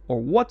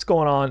or what's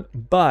going on,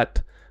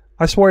 but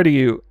I swear to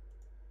you,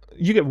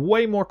 you get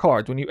way more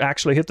cards when you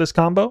actually hit this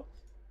combo,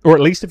 or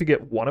at least if you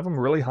get one of them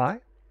really high.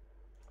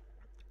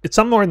 It's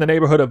somewhere in the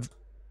neighborhood of,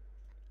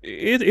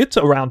 it's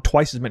around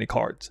twice as many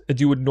cards as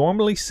you would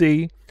normally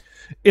see.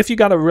 If you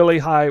got a really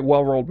high,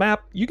 well-rolled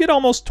map, you get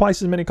almost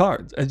twice as many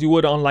cards as you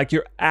would on like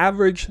your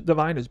average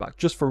Diviner's box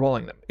just for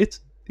rolling them. It's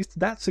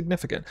that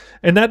significant.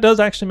 And that does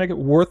actually make it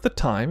worth the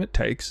time it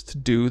takes to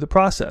do the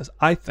process.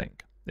 I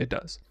think it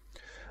does.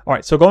 All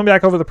right, so going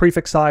back over the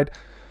prefix side,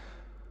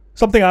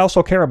 something I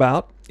also care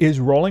about is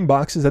rolling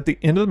boxes at the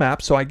end of the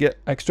map so I get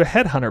extra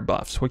headhunter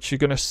buffs, which you're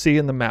going to see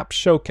in the map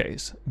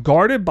showcase.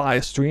 Guarded by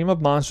a stream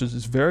of monsters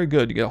is very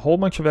good. You get a whole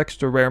bunch of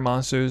extra rare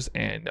monsters,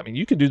 and I mean,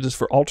 you can do this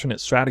for alternate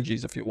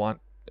strategies if you want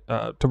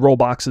to roll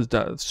boxes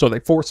so they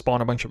force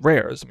spawn a bunch of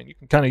rares. I mean, you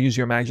can kind of use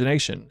your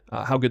imagination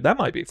how good that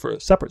might be for a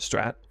separate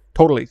strat,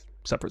 totally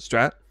separate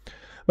strat.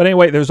 But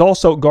anyway, there's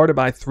also guarded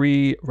by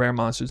 3 rare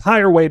monsters,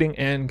 higher weighting,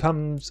 and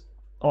comes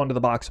onto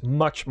the box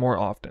much more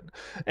often.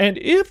 And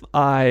if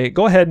I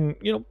go ahead and,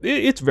 you know,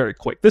 it's very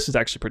quick. This is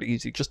actually pretty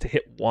easy just to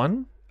hit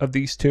one of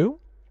these 2.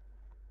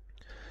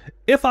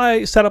 If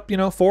I set up, you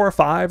know, 4 or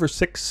 5 or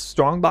 6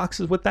 strong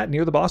boxes with that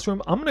near the boss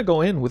room, I'm going to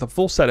go in with a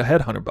full set of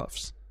headhunter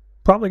buffs.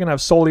 Probably going to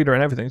have Soul Eater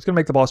and everything. It's going to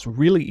make the boss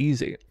really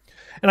easy.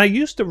 And I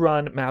used to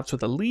run maps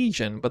with a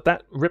Legion, but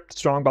that ripped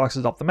strong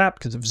boxes off the map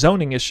because of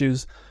zoning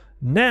issues.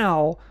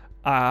 Now,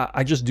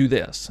 I just do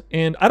this.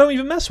 And I don't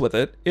even mess with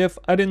it if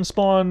I didn't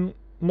spawn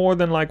more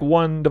than like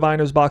 1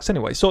 Diviner's box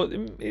anyway. So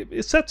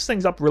it sets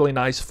things up really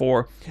nice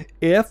for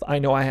if I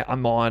know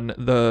I'm on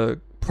the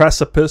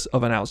precipice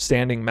of an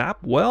outstanding map.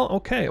 Well,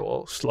 okay,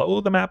 we'll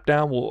slow the map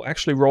down. We'll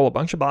actually roll a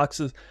bunch of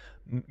boxes,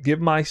 give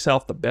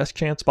myself the best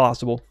chance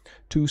possible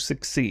to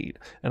succeed.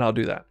 And I'll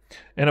do that.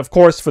 And of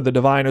course, for the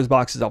Diviner's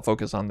boxes, I'll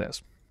focus on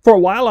this. For a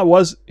while, I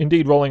was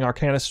indeed rolling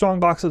Arcana strong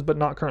boxes, but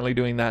not currently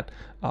doing that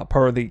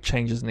per the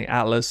changes in the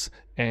Atlas.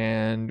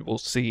 And we'll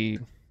see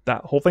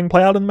that whole thing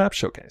play out in the map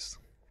showcase.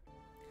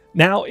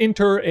 Now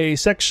enter a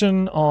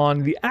section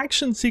on the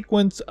action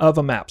sequence of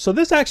a map. So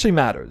this actually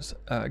matters.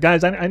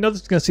 Guys, I know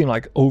this is going to seem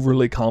like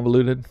overly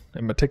convoluted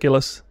and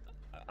meticulous.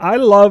 I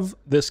love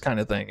this kind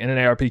of thing in an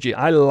ARPG.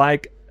 I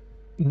like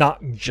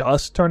not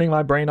just turning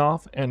my brain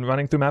off and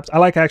running through maps. I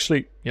like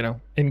actually, you know,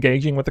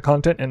 engaging with the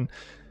content and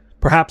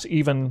perhaps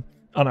even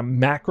on a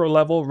macro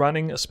level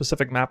running a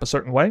specific map a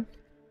certain way.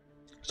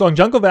 So in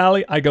Jungle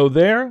Valley, I go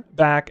there,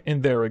 back,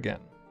 and there again.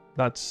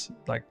 That's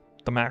like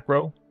the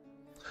macro.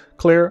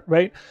 Clear,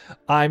 right?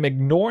 I'm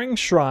ignoring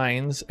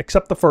shrines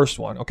except the first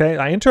one, okay?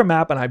 I enter a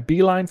map and I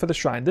beeline for the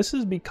shrine. This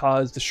is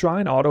because the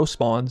shrine auto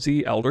spawns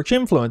the Eldritch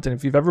Influence, and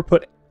if you've ever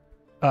put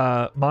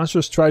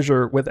Monstrous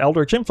Treasure with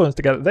Eldritch Influence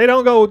together, they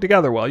don't go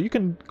together well. You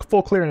can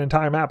full clear an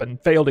entire map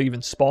and fail to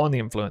even spawn the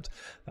Influence.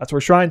 That's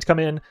where shrines come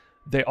in.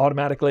 They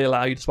automatically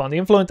allow you to spawn the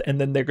Influence,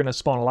 and then they're going to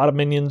spawn a lot of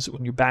minions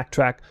when you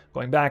backtrack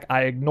going back.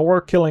 I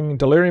ignore killing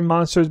Delirium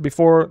monsters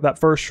before that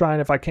first shrine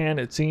if I can.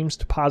 It seems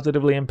to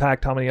positively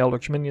impact how many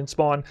Eldritch minions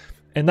spawn,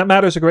 and that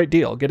matters a great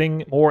deal.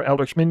 Getting more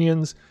Eldritch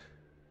minions,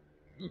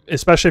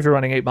 especially if you're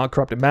running 8-mod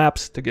corrupted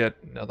maps, to get,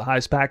 you know, the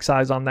highest pack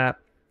size on that.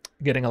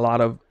 Getting a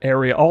lot of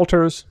area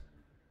altars.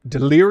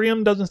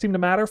 Delirium doesn't seem to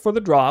matter for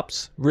the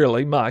drops,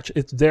 really much.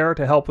 It's there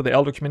to help with the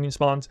Eldritch minion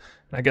spawns,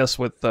 and I guess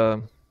with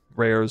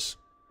rares,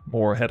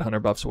 more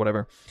headhunter buffs or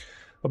whatever.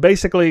 But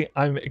basically,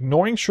 I'm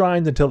ignoring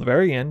shrines until the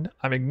very end.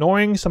 I'm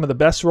ignoring some of the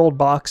best rolled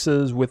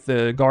boxes with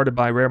the guarded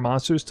by rare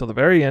monsters till the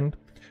very end,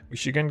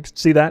 which you can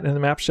see that in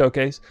the map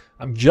showcase.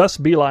 I'm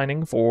just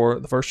beelining for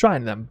the first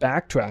shrine, then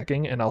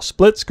backtracking, and I'll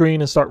split screen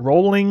and start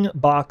rolling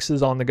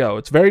boxes on the go.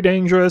 It's very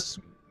dangerous.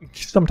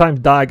 Sometimes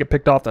die, get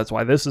picked off. That's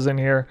why this is in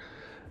here.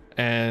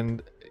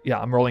 And yeah,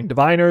 I'm rolling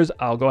Diviners.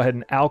 I'll go ahead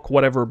and alch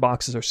whatever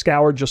boxes are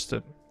scoured just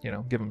to, you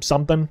know, give them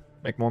something.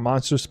 Make more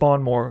monsters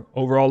spawn, more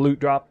overall loot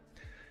drop,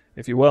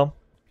 if you will.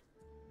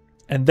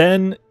 And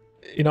then,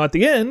 you know, at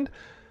the end,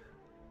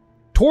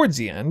 towards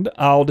the end,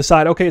 I'll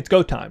decide, okay, it's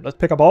go time. Let's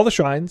pick up all the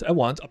shrines at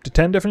once, up to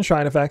 10 different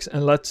shrine effects,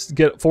 and let's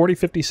get 40,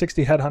 50,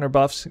 60 headhunter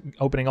buffs,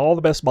 opening all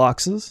the best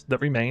boxes that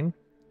remain.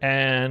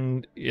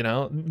 And, you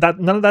know, that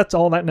none of that's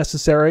all that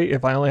necessary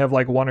if I only have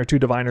like 1 or 2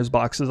 Diviners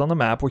boxes on the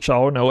map, which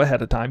I'll know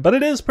ahead of time. But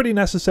it is pretty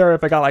necessary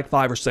if I got like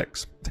 5 or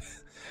 6,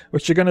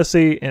 which you're going to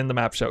see in the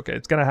map showcase.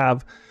 It's going to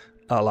have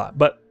a lot,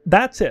 but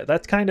that's it.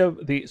 That's kind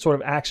of the sort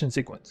of action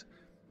sequence.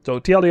 So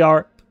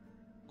TLDR,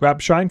 grab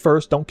shrine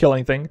first, don't kill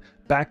anything,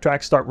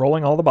 backtrack, start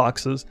rolling all the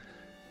boxes,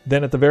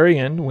 Then at the very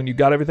end, when you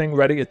got everything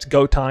ready, it's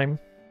go time.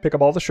 Pick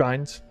up all the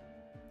shrines,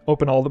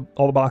 open all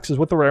the boxes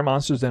with the rare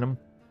monsters in them,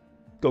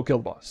 go kill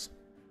the boss.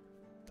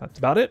 That's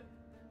about it.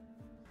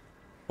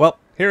 Well,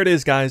 here it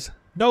is, guys.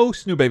 No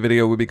Snoobe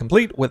video would be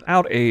complete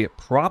without a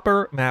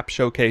proper map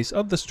showcase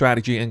of the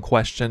strategy in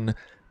question.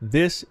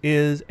 This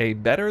is a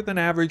better than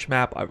average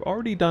map. I've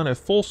already done a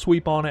full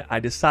sweep on it. I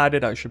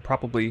decided I should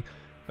probably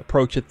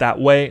approach it that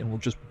way, and we'll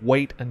just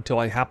wait until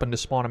I happen to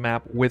spawn a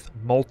map with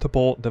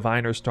multiple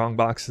Diviner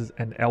Strongboxes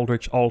and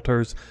Eldritch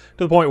Altars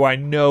to the point where I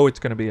know it's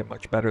going to be a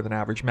much better than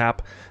average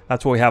map.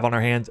 That's what we have on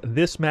our hands.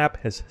 This map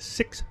has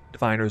 6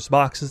 Diviner's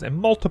boxes and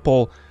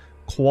multiple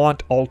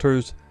Quant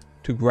Altars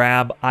to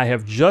grab. I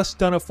have just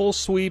done a full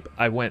sweep.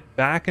 I went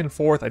back and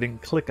forth. I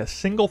didn't click a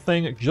single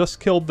thing. Just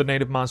killed the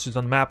native monsters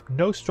on the map.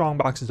 No strong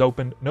boxes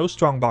opened. No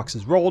strong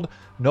boxes rolled.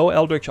 No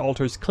Eldritch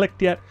Altars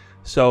clicked yet.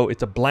 So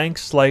it's a blank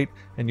slate,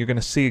 and you're going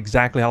to see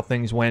exactly how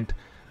things went.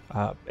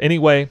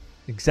 Anyway,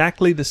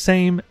 exactly the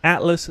same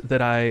Atlas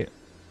that I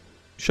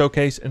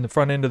showcase in the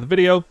front end of the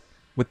video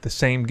with the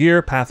same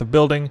gear, path of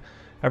building.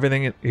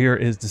 Everything here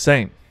is the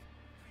same.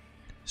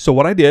 So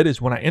what I did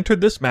is when I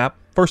entered this map,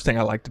 first thing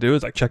I like to do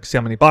is I check to see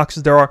how many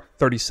boxes there are.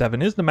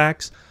 37 is the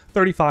max.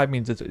 35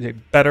 means it's a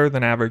better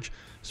than average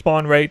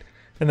spawn rate.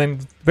 And then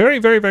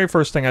very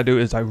first thing I do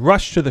is I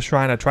rush to the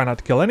shrine. I try not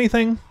to kill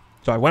anything.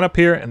 So I went up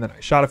here and then I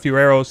shot a few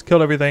arrows,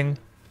 killed everything,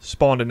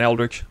 spawned an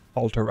Eldritch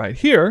Altar right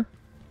here.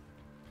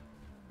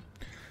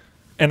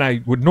 And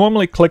I would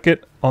normally click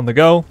it on the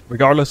go,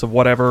 regardless of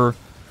whatever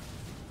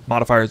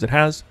modifiers it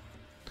has.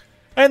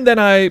 And then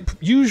I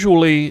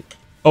usually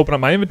open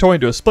up my inventory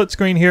and do a split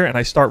screen here, and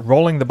I start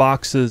rolling the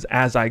boxes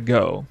as I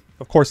go.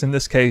 Of course, in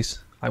this case,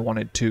 I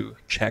wanted to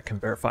check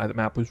and verify the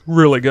map was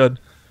really good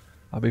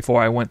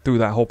before I went through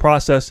that whole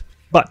process.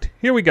 But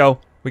here we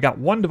go. We got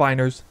 1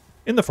 Diviners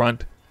in the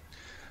front.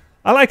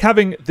 I like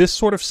having this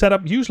sort of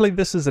setup. Usually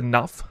this is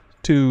enough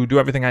to do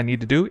everything I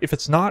need to do. If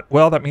it's not,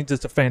 well, that means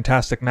it's a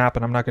fantastic map,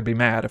 and I'm not going to be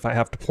mad if I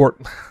have to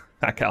port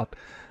back out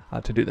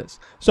to do this.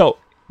 So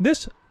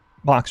this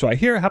box right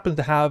here happens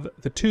to have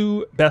the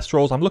 2 best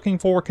rolls I'm looking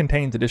for.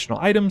 Contains additional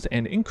items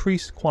and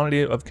increased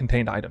quantity of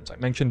contained items. I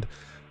mentioned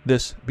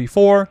this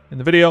before in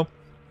the video.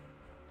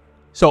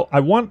 So I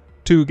want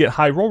to get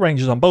high roll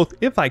ranges on both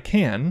if I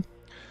can.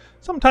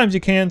 Sometimes you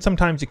can,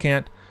 sometimes you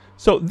can't.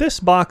 So this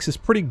box is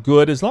pretty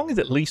good. As long as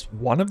at least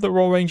one of the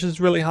roll ranges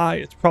is really high,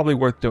 it's probably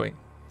worth doing.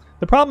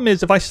 The problem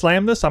is if I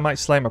slam this, I might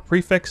slam a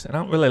prefix, and I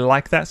don't really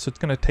like that, so it's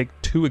going to take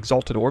 2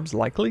 Exalted Orbs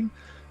likely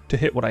to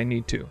hit what I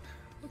need to.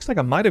 Looks like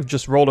I might have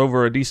just rolled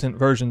over a decent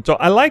version. So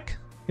I like,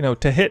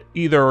 to hit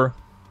either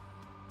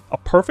a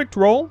perfect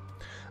roll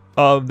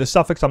of the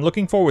suffix I'm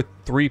looking for with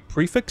 3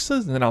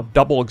 prefixes, and then I'll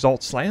double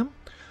Exalt Slam,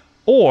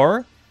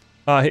 or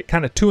hit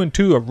kind of 2 and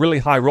 2, a really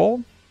high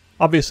roll.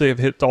 Obviously, if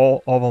it hits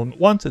all of them at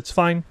once, it's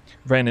fine.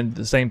 Ran into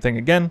the same thing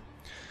again.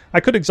 I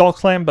could Exalt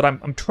Slam, but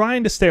I'm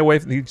trying to stay away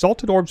from the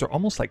Exalted Orbs are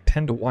almost like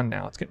 10 to 1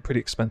 now. It's getting pretty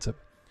expensive.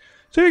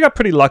 So you got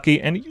pretty lucky,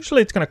 and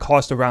usually it's going to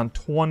cost around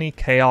 20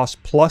 Chaos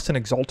plus an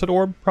Exalted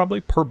Orb, probably,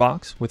 per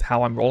box with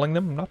how I'm rolling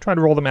them. I'm not trying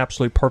to roll them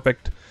absolutely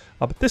perfect,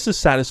 but this is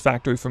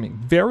satisfactory for me.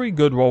 Very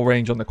good roll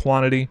range on the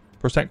quantity,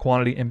 percent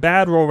quantity, and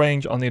bad roll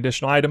range on the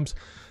additional items.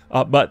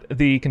 But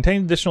the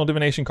contained additional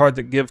divination cards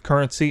that give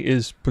currency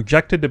is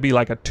projected to be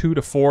like a 2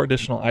 to 4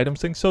 additional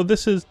items thing. So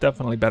this is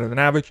definitely better than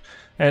average.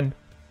 And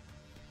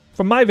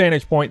from my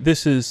vantage point,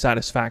 this is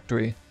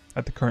satisfactory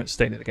at the current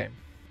state of the game.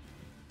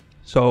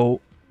 So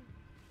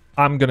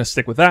I'm going to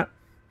stick with that.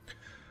 I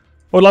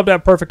would love to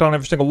have perfect on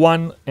every single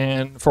one.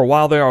 And for a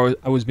while there,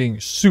 I was being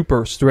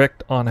super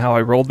strict on how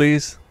I rolled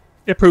these.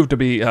 It proved to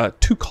be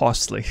too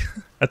costly.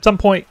 At some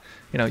point,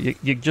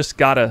 you just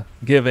got to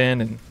give in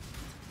and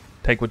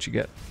take what you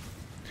get.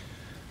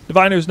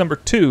 Diviner's number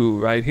 2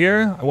 right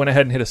here. I went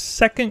ahead and hit a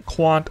second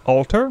Quant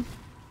Altar.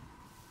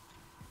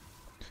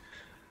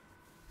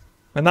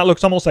 And that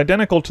looks almost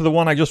identical to the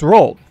one I just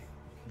rolled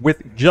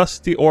with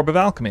just the Orb of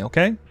Alchemy,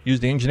 okay? Use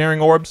the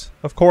Engineering Orbs,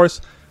 of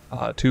course,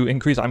 to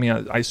increase. I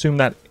mean, I assume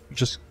that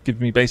just gives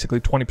me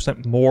basically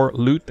 20% more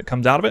loot that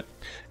comes out of it.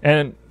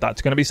 And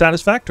that's going to be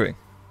satisfactory.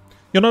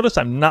 You'll notice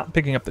I'm not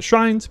picking up the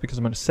shrines because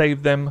I'm going to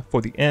save them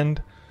for the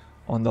end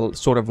on the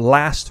sort of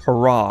last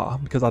hurrah,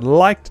 because I'd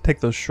like to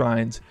take those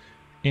shrines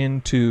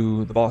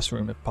into the boss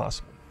room if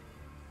possible.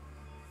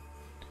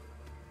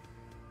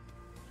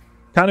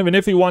 Kind of an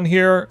iffy one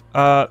here.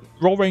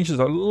 Roll ranges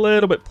are a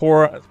little bit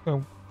poor.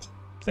 I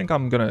think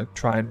I'm going to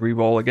try and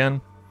re-roll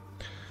again.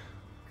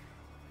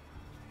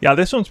 Yeah,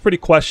 this one's pretty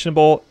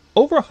questionable.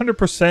 Over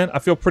 100%, I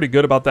feel pretty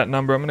good about that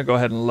number. I'm going to go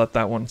ahead and let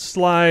that one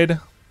slide.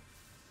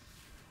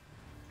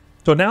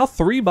 So now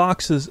 3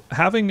 boxes,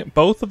 having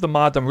both of the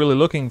mods I'm really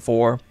looking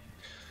for.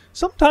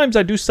 Sometimes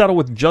I do settle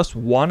with just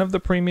one of the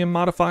premium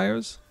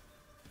modifiers,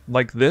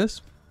 like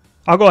this.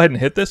 I'll go ahead and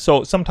hit this.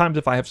 So sometimes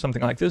if I have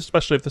something like this,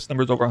 especially if this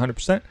number is over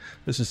 100%,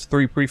 this is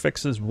 3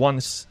 prefixes,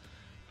 it's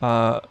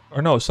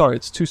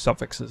 2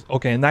 suffixes.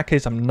 Okay, in that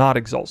case, I'm not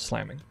Exalt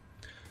Slamming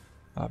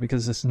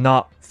because it's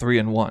not 3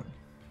 and 1.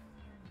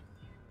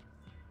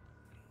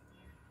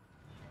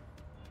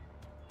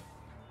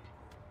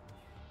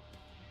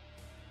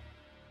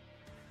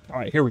 All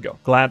right, here we go.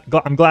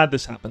 I'm glad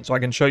this happened, so I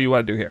can show you what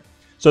I do here.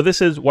 So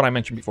this is what I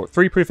mentioned before.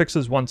 3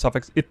 prefixes, 1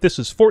 suffix. If this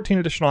is 14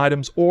 additional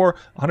items or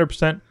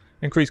 100%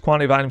 increased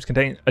quantity of items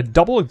contained, a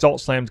double Exalt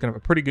Slam is going to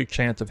have a pretty good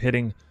chance of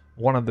hitting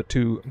one of the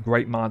 2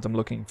 great mods I'm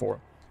looking for.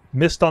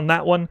 Missed on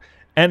that one,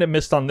 and it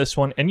missed on this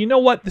one. And you know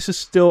what? This is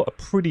still a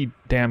pretty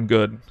damn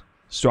good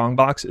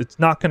Strongbox. It's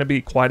not going to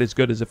be quite as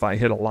good as if I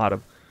hit a lot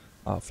of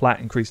flat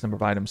increased number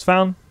of items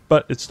found,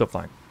 but it's still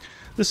fine.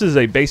 This is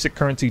a basic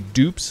currency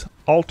dupes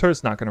altar.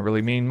 It's not going to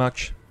really mean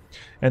much.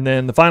 And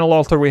then the final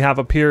altar we have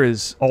up here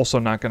is also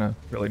not going to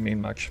really mean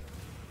much.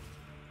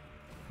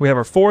 We have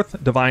our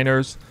 4th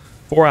diviners,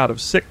 4 out of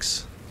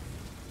 6.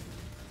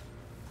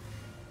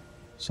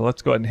 So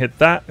let's go ahead and hit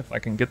that if I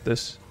can get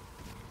this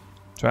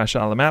trash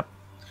out of the map.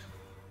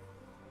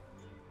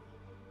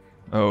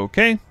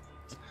 Okay.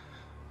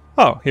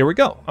 Oh, here we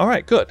go. All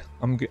right, good.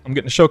 I'm getting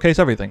to showcase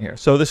everything here.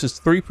 So this is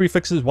 3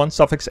 prefixes, 1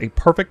 suffix, a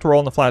perfect roll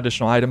in the flat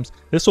additional items.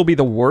 This will be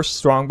the worst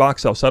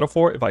Strongbox I'll settle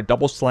for if I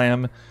double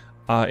slam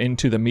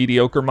into the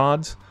mediocre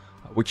mods,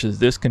 which is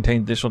this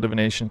contains additional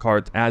divination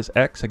cards as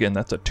X. Again,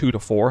 that's a 2 to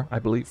 4, I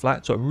believe,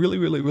 flat. So I really,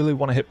 really, really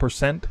want to hit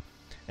 %,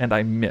 and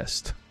I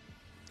missed.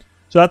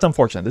 So that's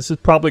unfortunate. This is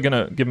probably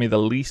going to give me the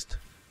least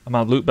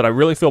amount of loot, but I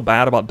really feel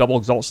bad about double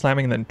Exalt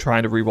slamming and then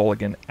trying to reroll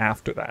again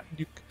after that.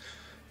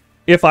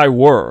 If I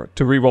were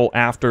to reroll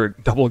after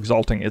double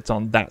exalting, it's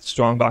on that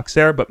Strongbox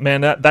there. But man,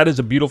 that is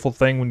a beautiful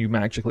thing when you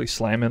magically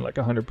slam in like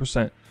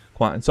 100%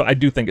 quant. And so I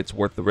do think it's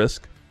worth the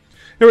risk.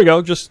 Here we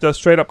go, just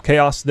straight up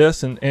chaos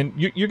this, and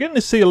you're getting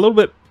to see a little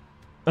bit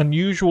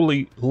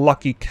unusually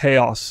lucky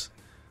chaos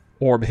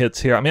orb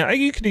hits here. I mean,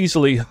 you could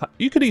easily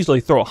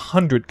throw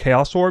 100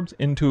 chaos orbs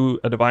into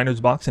a diviner's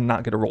box and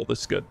not get a roll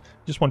this good.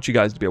 Just want you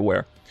guys to be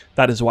aware.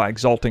 That is why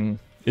exalting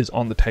is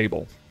on the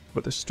table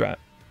with this strat.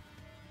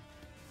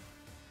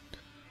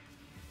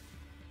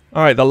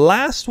 All right, the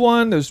last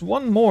one. There's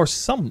one more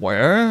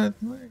somewhere. I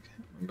can't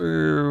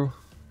remember.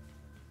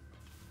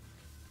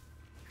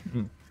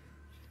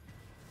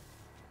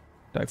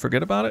 Did I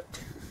forget about it?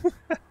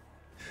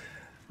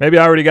 Maybe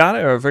I already got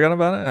it or forgot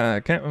about it. I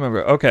can't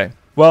remember. Okay,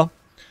 well,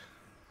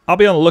 I'll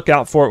be on the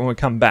lookout for it when we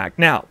come back.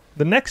 Now,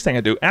 the next thing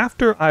I do,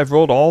 after I've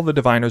rolled all the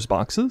diviner's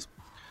boxes,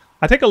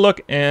 I take a look,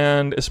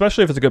 and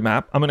especially if it's a good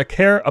map, I'm going to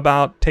care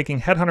about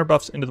taking headhunter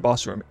buffs into the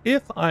boss room.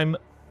 If I'm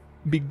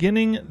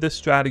beginning this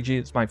strategy,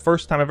 it's my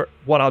first time ever,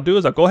 what I'll do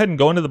is I'll go ahead and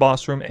go into the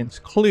boss room and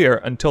clear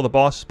until the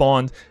boss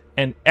spawns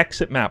and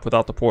exit map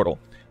without the portal.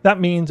 That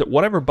means that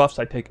whatever buffs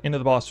I take into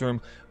the boss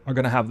room are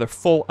going to have their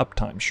full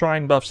uptime.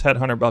 Shrine buffs,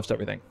 headhunter buffs,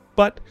 everything.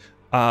 But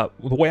the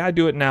way I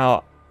do it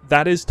now,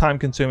 that is time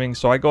consuming,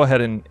 so I go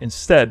ahead and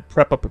instead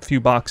prep up a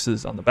few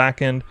boxes on the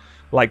back end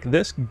like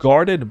this,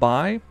 guarded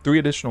by 3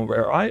 additional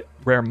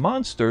rare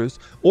monsters,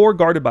 or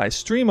guarded by a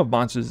stream of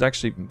monsters is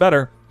actually even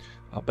better.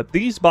 But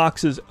these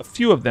boxes, a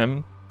few of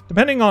them,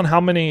 depending on how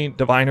many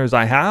diviners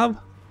I have,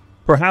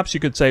 perhaps you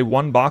could say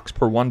 1 box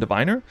per 1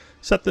 diviner,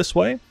 set this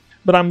way.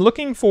 But I'm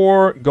looking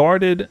for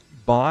guarded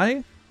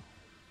by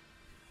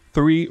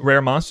 3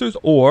 rare monsters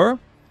or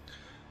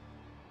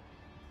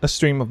a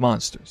stream of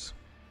monsters.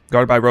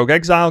 Guarded by Rogue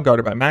Exile,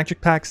 guarded by Magic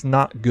Packs,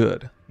 not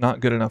good. Not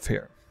good enough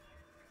here.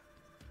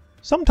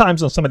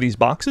 Sometimes on some of these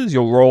boxes,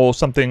 you'll roll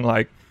something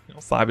like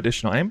 5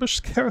 additional ambush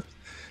scarabs,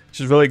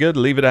 which is really good.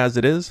 Leave it as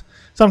it is.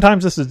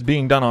 Sometimes this is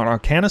being done on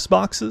Arcanus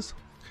boxes.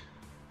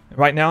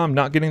 Right now, I'm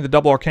not getting the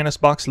double Arcanus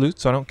box loot,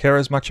 so I don't care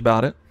as much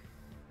about it.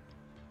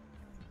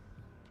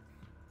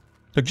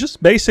 So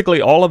just basically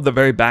all of the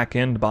very back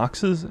end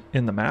boxes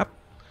in the map,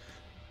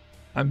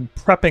 I'm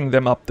prepping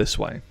them up this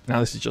way. Now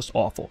this is just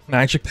awful.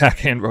 Magic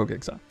Pack and Rogue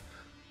Exile.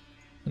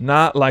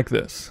 Not like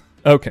this.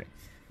 Okay.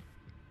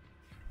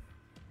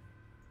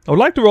 I would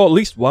like to roll at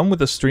least 1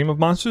 with a stream of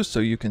monsters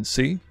so you can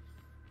see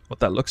what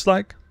that looks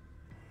like.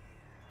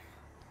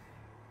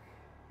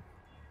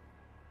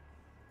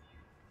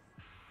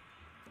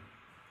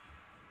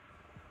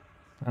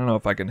 I don't know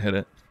if I can hit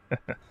it.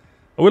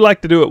 I would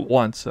like to do it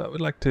once. I would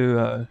like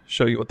to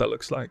show you what that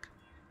looks like.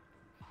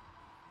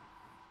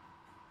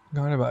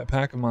 Guarded by a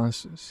pack of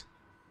monsters.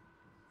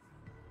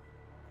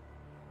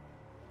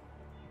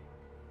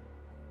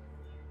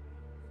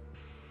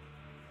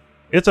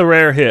 It's a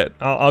rare hit.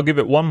 I'll give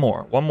it one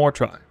more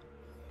try.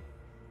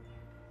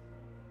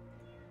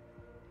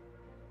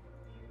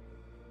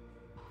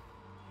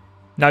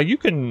 Now you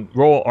can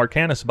roll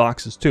Arcanus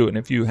boxes too, and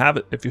if you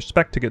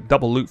expect to get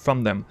double loot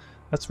from them,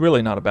 that's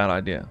really not a bad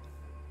idea.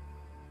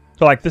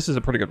 So like this is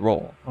a pretty good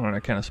roll on an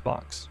Arcanus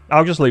box.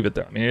 I'll just leave it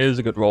there. I mean, it is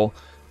a good roll,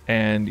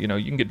 and you know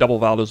you can get double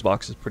Valdos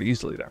boxes pretty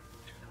easily there.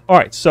 All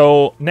right,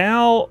 so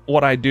now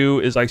what I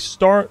do is I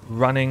start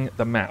running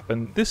the map,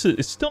 and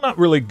it's still not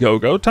really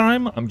go-go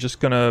time. I'm just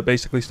gonna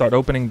basically start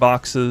opening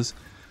boxes.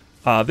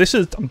 I'm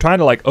trying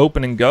to like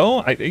open and go.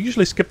 I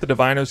usually skip the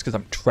diviners because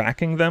I'm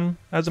tracking them,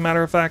 as a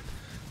matter of fact.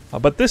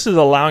 But this is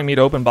allowing me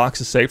to open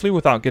boxes safely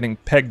without getting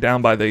pegged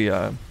down by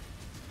the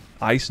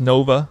Ice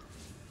Nova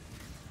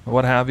or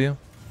what have you.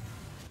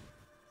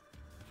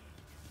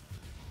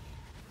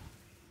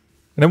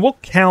 And then we'll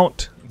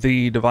count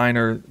the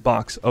diviner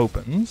box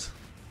opens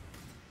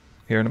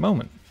here in a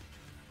moment.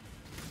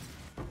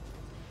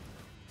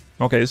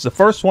 Okay, this is the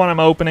first one I'm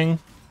opening.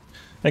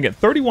 Again,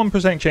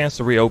 31% chance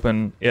to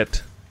reopen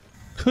it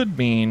could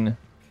mean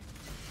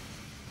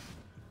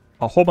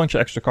a whole bunch of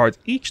extra cards.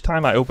 Each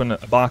time I open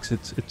a box,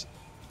 it's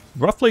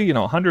roughly, you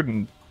know,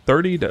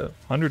 130 to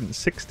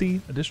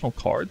 160 additional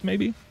cards,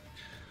 maybe.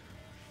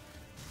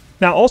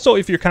 Now, also,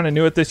 if you're kind of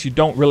new at this, you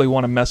don't really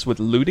want to mess with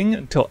looting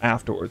until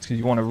afterwards, because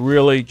you want to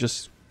really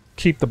just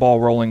keep the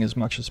ball rolling as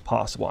much as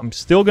possible. I'm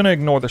still going to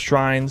ignore the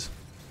shrines.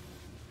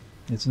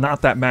 It's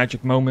not that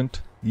magic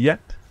moment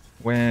yet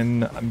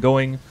when I'm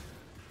going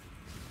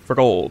for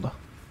gold.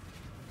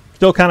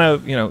 Still kind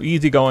of, you know,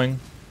 easy going.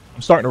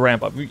 I'm starting to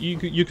ramp up. You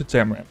could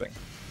say I'm ramping.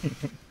 You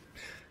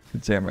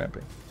could say I'm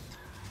ramping.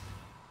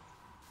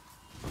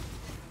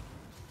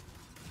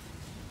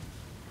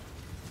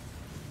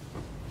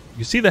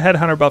 You see the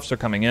headhunter buffs are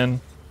coming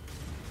in.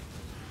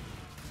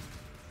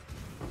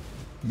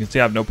 You can see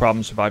I have no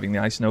problem surviving the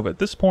Ice Nova at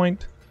this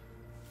point.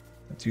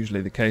 That's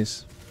usually the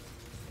case.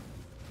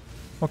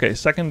 Okay,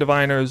 second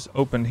Diviner's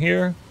open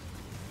here.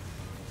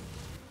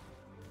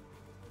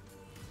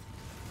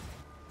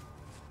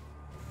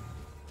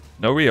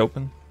 No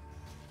reopen.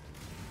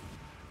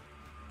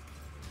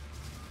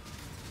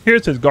 Here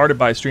it says guarded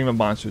by a stream of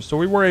monsters, so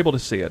we were able to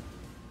see it.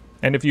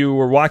 And if you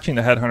were watching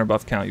the headhunter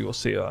buff count, you will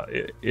see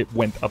it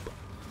went up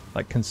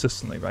like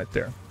consistently right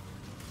there.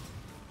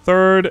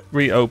 Third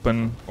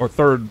reopen, or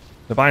third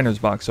Diviner's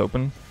box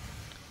open.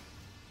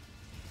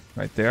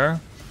 Right there.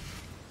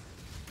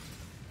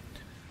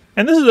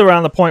 And this is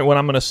around the point when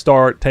I'm going to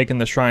start taking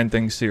the shrine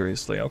thing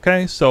seriously,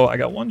 okay? So I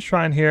got one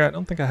shrine here. I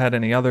don't think I had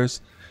any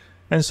others.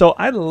 And so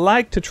I'd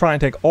like to try and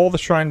take all the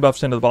shrine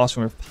buffs into the boss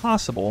room if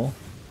possible.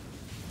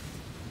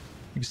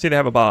 You can see they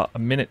have about a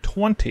minute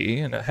 20,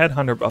 and a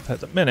headhunter buff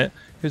has a minute.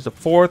 Here's the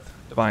fourth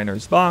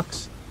Diviner's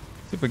box.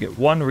 See if we get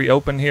one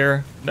reopen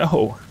here.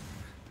 No.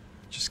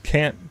 Just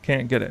can't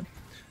get it.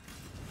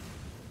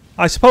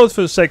 I suppose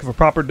for the sake of a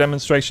proper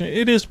demonstration,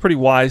 it is pretty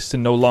wise to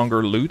no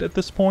longer loot at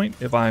this point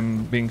if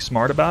I'm being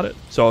smart about it.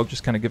 So I'll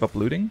just kind of give up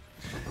looting.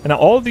 And now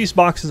all of these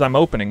boxes I'm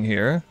opening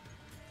here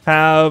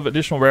have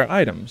additional rare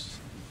items.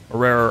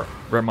 Or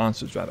rare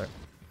monsters, rather.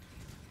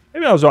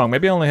 Maybe I was wrong.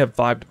 Maybe I only have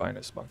 5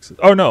 Diviner's boxes.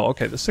 Oh, no.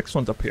 Okay, the 6th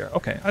one's up here.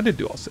 Okay, I did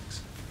do all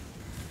 6.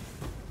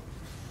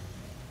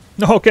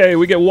 Okay,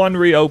 we get one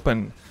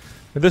reopen.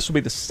 This will be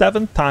the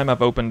 7th time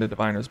I've opened a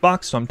Diviner's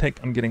box, so I'm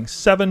getting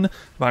 7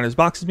 Diviner's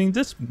boxes. Means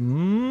this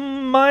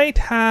might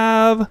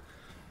have...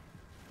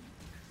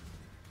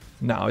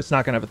 No, it's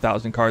not going to have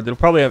 1,000 cards. It'll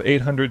probably have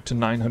 800 to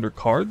 900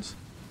 cards.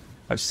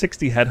 I have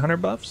 60 headhunter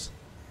buffs.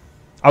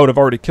 I would have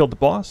already killed the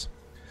boss.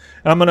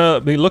 And I'm going to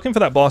be looking for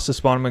that boss to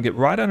spawn. I'm going to get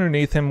right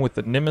underneath him with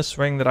the Nimbus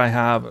ring that I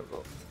have.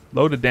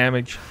 Load of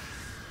damage.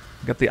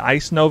 Got the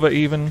Ice Nova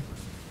even.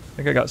 I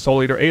think I got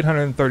Soul Eater.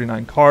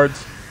 839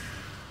 cards.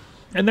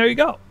 And there you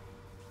go.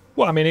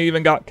 Well, I mean, I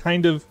even got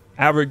kind of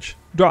average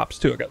drops,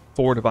 too. I got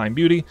 4 Divine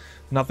Beauty.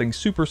 Nothing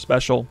super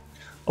special.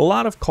 A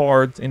lot of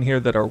cards in here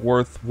that are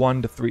worth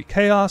 1 to 3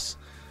 Chaos.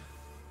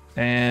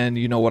 And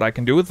you know what I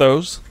can do with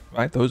those,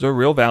 right? Those are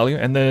real value.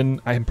 And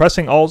then I'm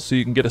pressing Alt so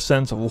you can get a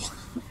sense of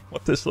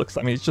what this looks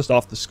like. I mean, it's just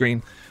off the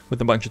screen with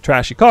a bunch of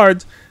trashy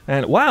cards.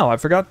 And wow, I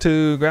forgot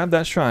to grab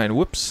that shrine.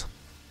 Whoops.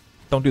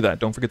 Don't do that.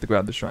 Don't forget to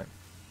grab the shrine.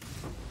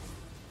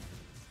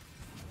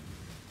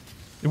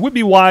 It would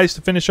be wise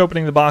to finish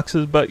opening the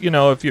boxes, but you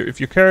know, if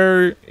you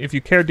care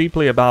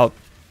deeply about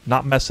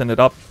not messing it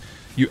up,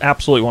 you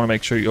absolutely want to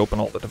make sure you open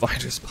all the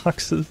Diviner's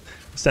boxes.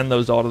 Send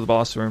those all to the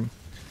boss room.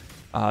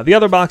 The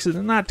other boxes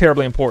are not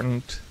terribly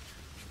important.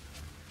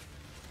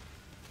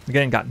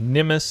 Again, got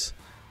Nimbus.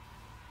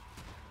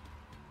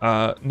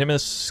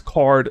 Nimbus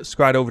card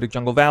scried over to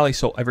Jungle Valley,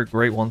 so every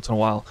great once in a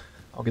while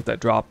I'll get that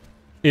drop.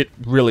 It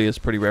really is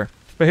pretty rare.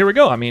 But here we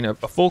go. I mean, a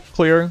full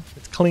clear.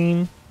 It's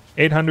clean.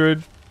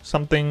 800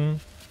 something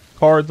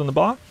cards on the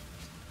box.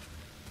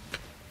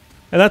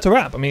 And that's a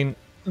wrap. I mean,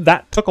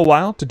 that took a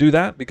while to do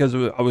that because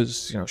I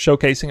was, you know,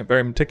 showcasing it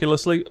very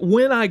meticulously.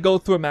 When I go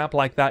through a map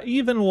like that,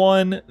 even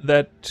one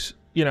that,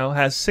 you know,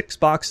 has 6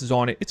 boxes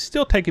on it, it's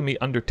still taking me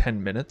under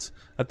 10 minutes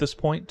at this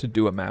point to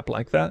do a map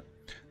like that.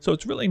 So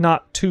it's really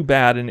not too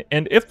bad.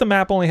 And if the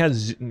map only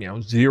has, you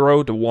know,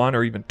 0 to 1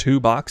 or even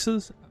 2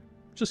 boxes,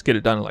 just get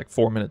it done in like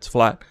 4 minutes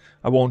flat.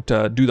 I won't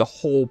do the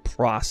whole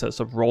process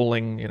of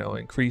rolling, you know,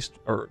 increased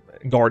or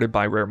guarded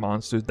by rare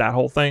monsters. That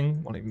whole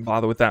thing, won't even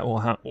bother with that.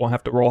 Won't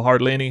have to roll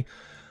hardly any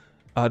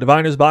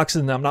Diviner's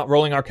boxes. And I'm not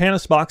rolling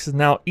Arcanist boxes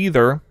now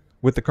either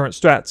with the current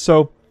strats.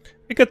 So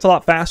it gets a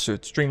lot faster.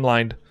 It's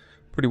streamlined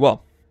pretty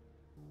well.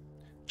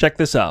 Check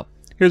this out.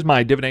 Here's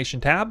my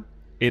Divination tab.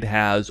 It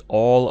has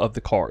all of the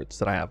cards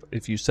that I have.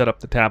 If you set up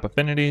the tab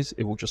affinities,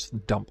 it will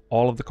just dump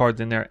all of the cards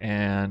in there,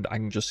 and I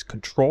can just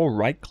control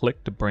right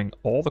click to bring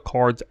all the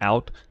cards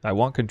out. I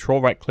want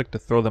control right click to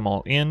throw them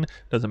all in.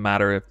 Doesn't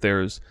matter if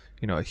there's,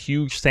 you know, a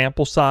huge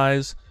sample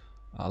size,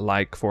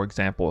 like for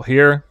example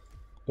here,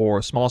 or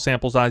a small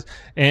sample size.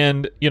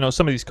 And you know,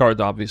 some of these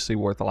cards are obviously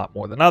worth a lot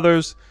more than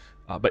others.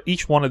 But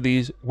each one of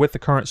these with the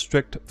current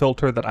strict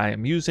filter that I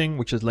am using,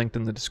 which is linked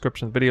in the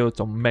description of the video, it's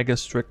a mega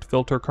strict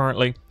filter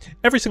currently.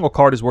 Every single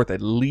card is worth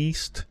at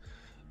least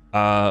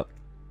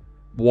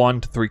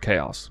 1 to 3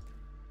 chaos.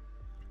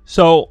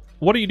 So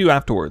what do you do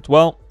afterwards?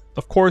 Well,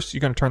 of course,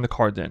 you're going to turn the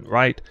cards in,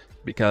 right?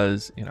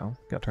 Because, you know,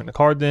 got to turn the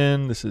cards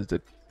in. This is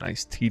the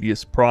nice,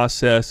 tedious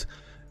process.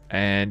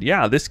 And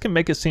yeah, this can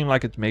make it seem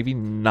like it's maybe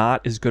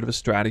not as good of a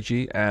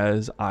strategy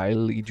as I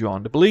lead you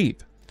on to believe.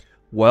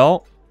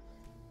 Well,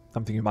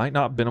 something you might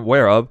not have been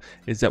aware of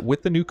is that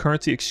with the new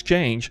currency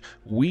exchange,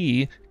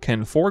 we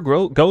can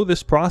forego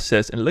this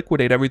process and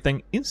liquidate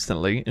everything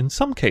instantly in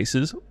some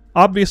cases,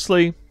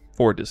 obviously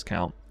for a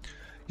discount.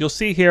 You'll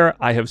see here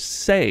I have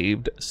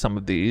saved some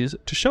of these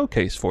to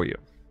showcase for you.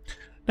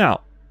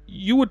 Now,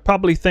 you would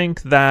probably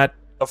think that,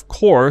 of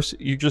course,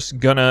 you're just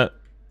gonna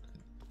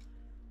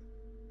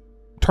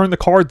turn the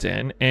cards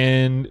in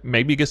and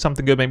maybe you get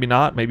something good, maybe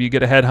not. Maybe you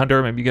get a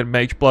headhunter, maybe you get a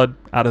mage blood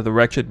out of the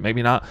wretched,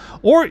 maybe not.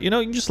 Or, you know,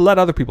 you can just let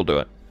other people do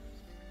it.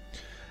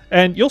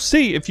 And you'll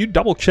see if you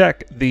double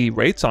check the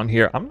rates on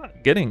here, I'm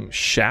not getting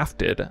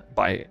shafted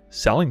by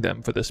selling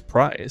them for this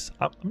price.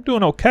 I'm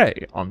doing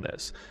okay on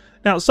this.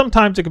 Now,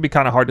 sometimes it can be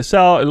kind of hard to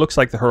sell. It looks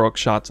like the heroic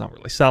shot's not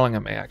really selling. I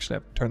may actually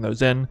have to turn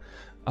those in.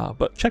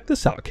 But check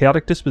this out.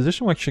 Chaotic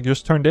Disposition, which I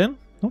just turned in.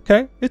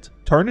 Okay, it's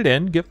turn it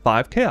in, give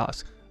 5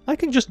 chaos. I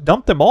can just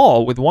dump them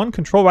all with one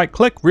control right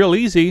click, real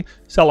easy,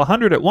 sell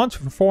 100 at once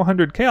for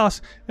 400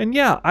 chaos, and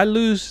yeah, I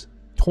lose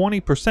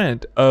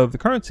 20% of the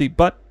currency,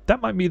 but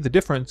that might be the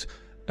difference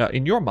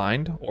in your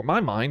mind, or my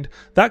mind.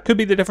 That could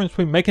be the difference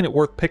between making it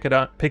worth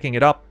picking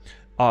it up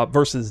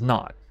versus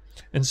not.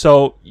 And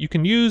so you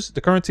can use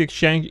the currency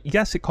exchange.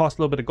 Yes, it costs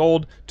a little bit of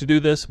gold to do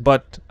this,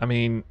 but I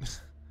mean,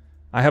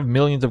 I have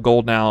millions of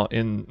gold now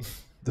in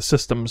the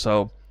system,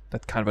 so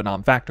that's kind of a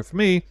non-factor for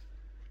me.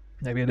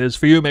 Maybe it is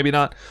for you, maybe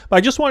not. But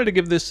I just wanted to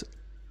give this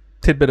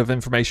tidbit of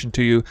information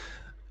to you.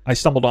 I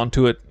stumbled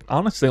onto it,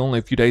 honestly, only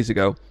a few days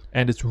ago,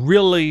 and it's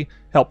really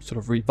helped sort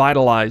of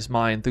revitalize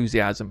my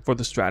enthusiasm for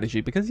the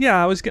strategy because,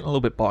 yeah, I was getting a little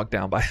bit bogged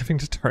down by having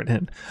to turn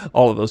in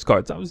all of those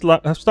cards. I was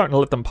starting to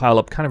let them pile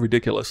up kind of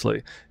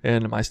ridiculously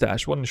in my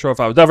stash. Wasn't sure if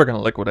I was ever going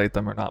to liquidate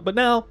them or not, but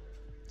now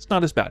it's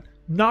not as bad.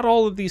 Not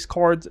all of these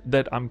cards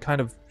that I'm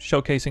kind of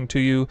showcasing to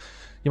you.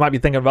 You might be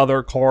thinking of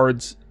other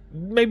cards.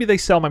 Maybe they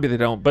sell, maybe they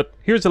don't, but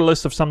here's a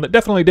list of some that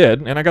definitely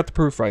did, and I got the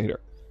proof right here.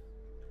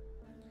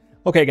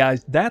 Okay,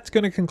 guys, that's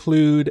going to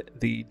conclude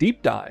the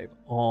deep dive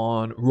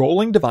on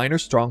rolling diviner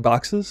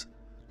strongboxes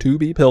to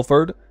be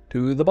pilfered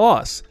to the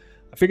boss.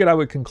 I figured I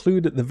would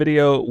conclude the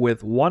video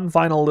with one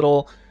final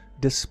little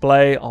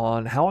display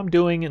on how I'm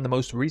doing in the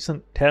most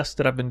recent test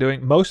that I've been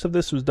doing. Most of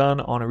this was done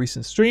on a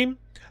recent stream.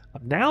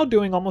 I'm now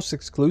doing almost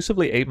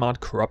exclusively 8-mod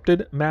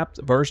corrupted map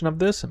version of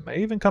this. I may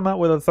even come out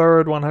with a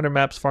third 100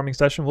 maps farming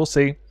session. We'll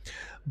see.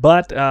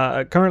 But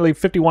currently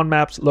 51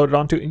 maps loaded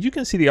onto, and you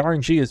can see the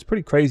RNG is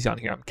pretty crazy on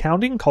here. I'm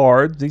counting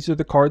cards. These are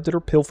the cards that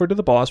are pilfered to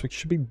the boss, which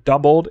should be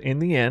doubled in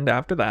the end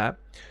after that.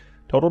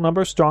 Total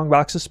number of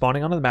strongboxes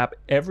spawning onto the map.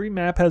 Every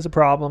map has a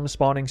problem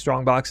spawning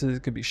strongboxes.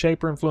 It could be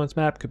Shaper Influence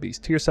map, could be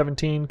Tier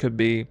 17, could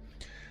be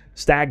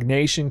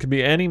Stagnation, could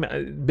be any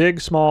big,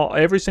 small.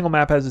 Every single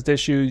map has its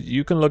issues.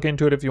 You can look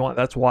into it if you want.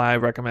 That's why I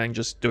recommend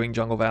just doing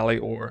Jungle Valley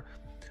or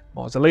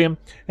Mausoleum.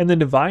 And then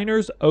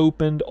Diviners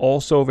opened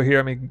also over here.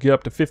 I mean, get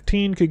up to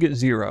 15, could get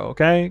 0,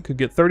 okay? Could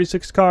get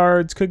 36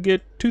 cards, could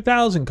get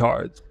 2,000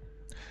 cards.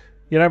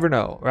 You never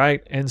know,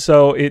 right? And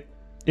so it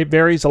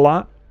varies a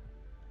lot.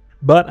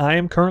 But I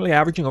am currently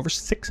averaging over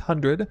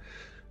 600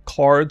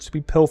 cards to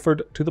be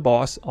pilfered to the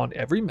boss on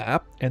every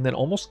map, and then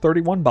almost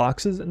 31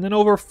 boxes, and then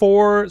over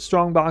 4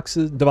 strong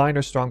boxes,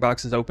 diviner strong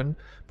boxes open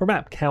per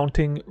map,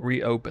 counting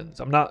reopens.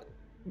 I'm not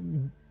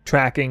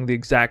tracking the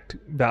exact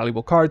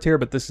valuable cards here,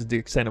 but this is the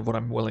extent of what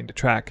I'm willing to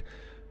track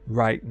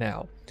right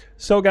now.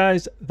 So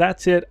guys,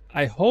 that's it.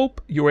 I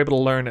hope you were able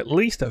to learn at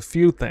least a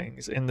few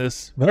things in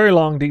this very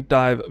long deep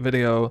dive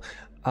video.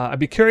 I'd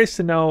be curious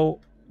to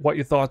know what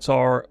your thoughts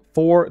are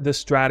for this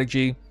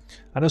strategy.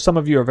 I know some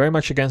of you are very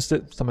much against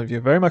it. Some of you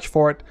are very much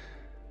for it.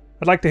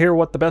 I'd like to hear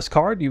what the best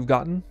card you've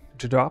gotten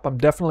to drop. I'm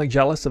definitely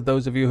jealous of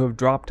those of you who have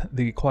dropped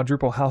the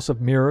quadruple House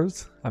of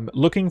Mirrors. I'm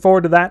looking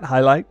forward to that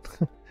highlight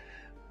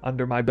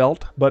under my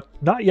belt, but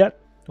not yet.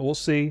 We'll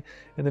see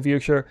in the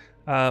future.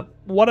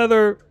 What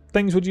other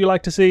things would you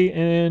like to see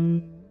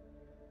in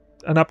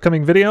an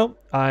upcoming video?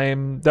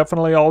 I'm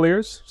definitely all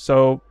ears.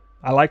 So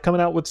I like coming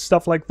out with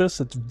stuff like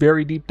this. It's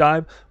very deep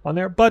dive on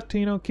there, but,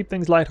 you know, keep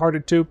things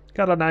lighthearted too.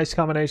 Got a nice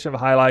combination of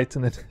highlights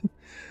and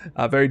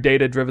then very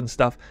data-driven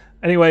stuff.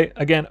 Anyway,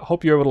 again,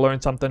 hope you're able to learn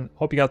something.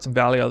 Hope you got some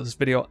value out of this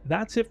video.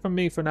 That's it from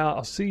me for now.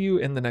 I'll see you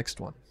in the next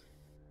one.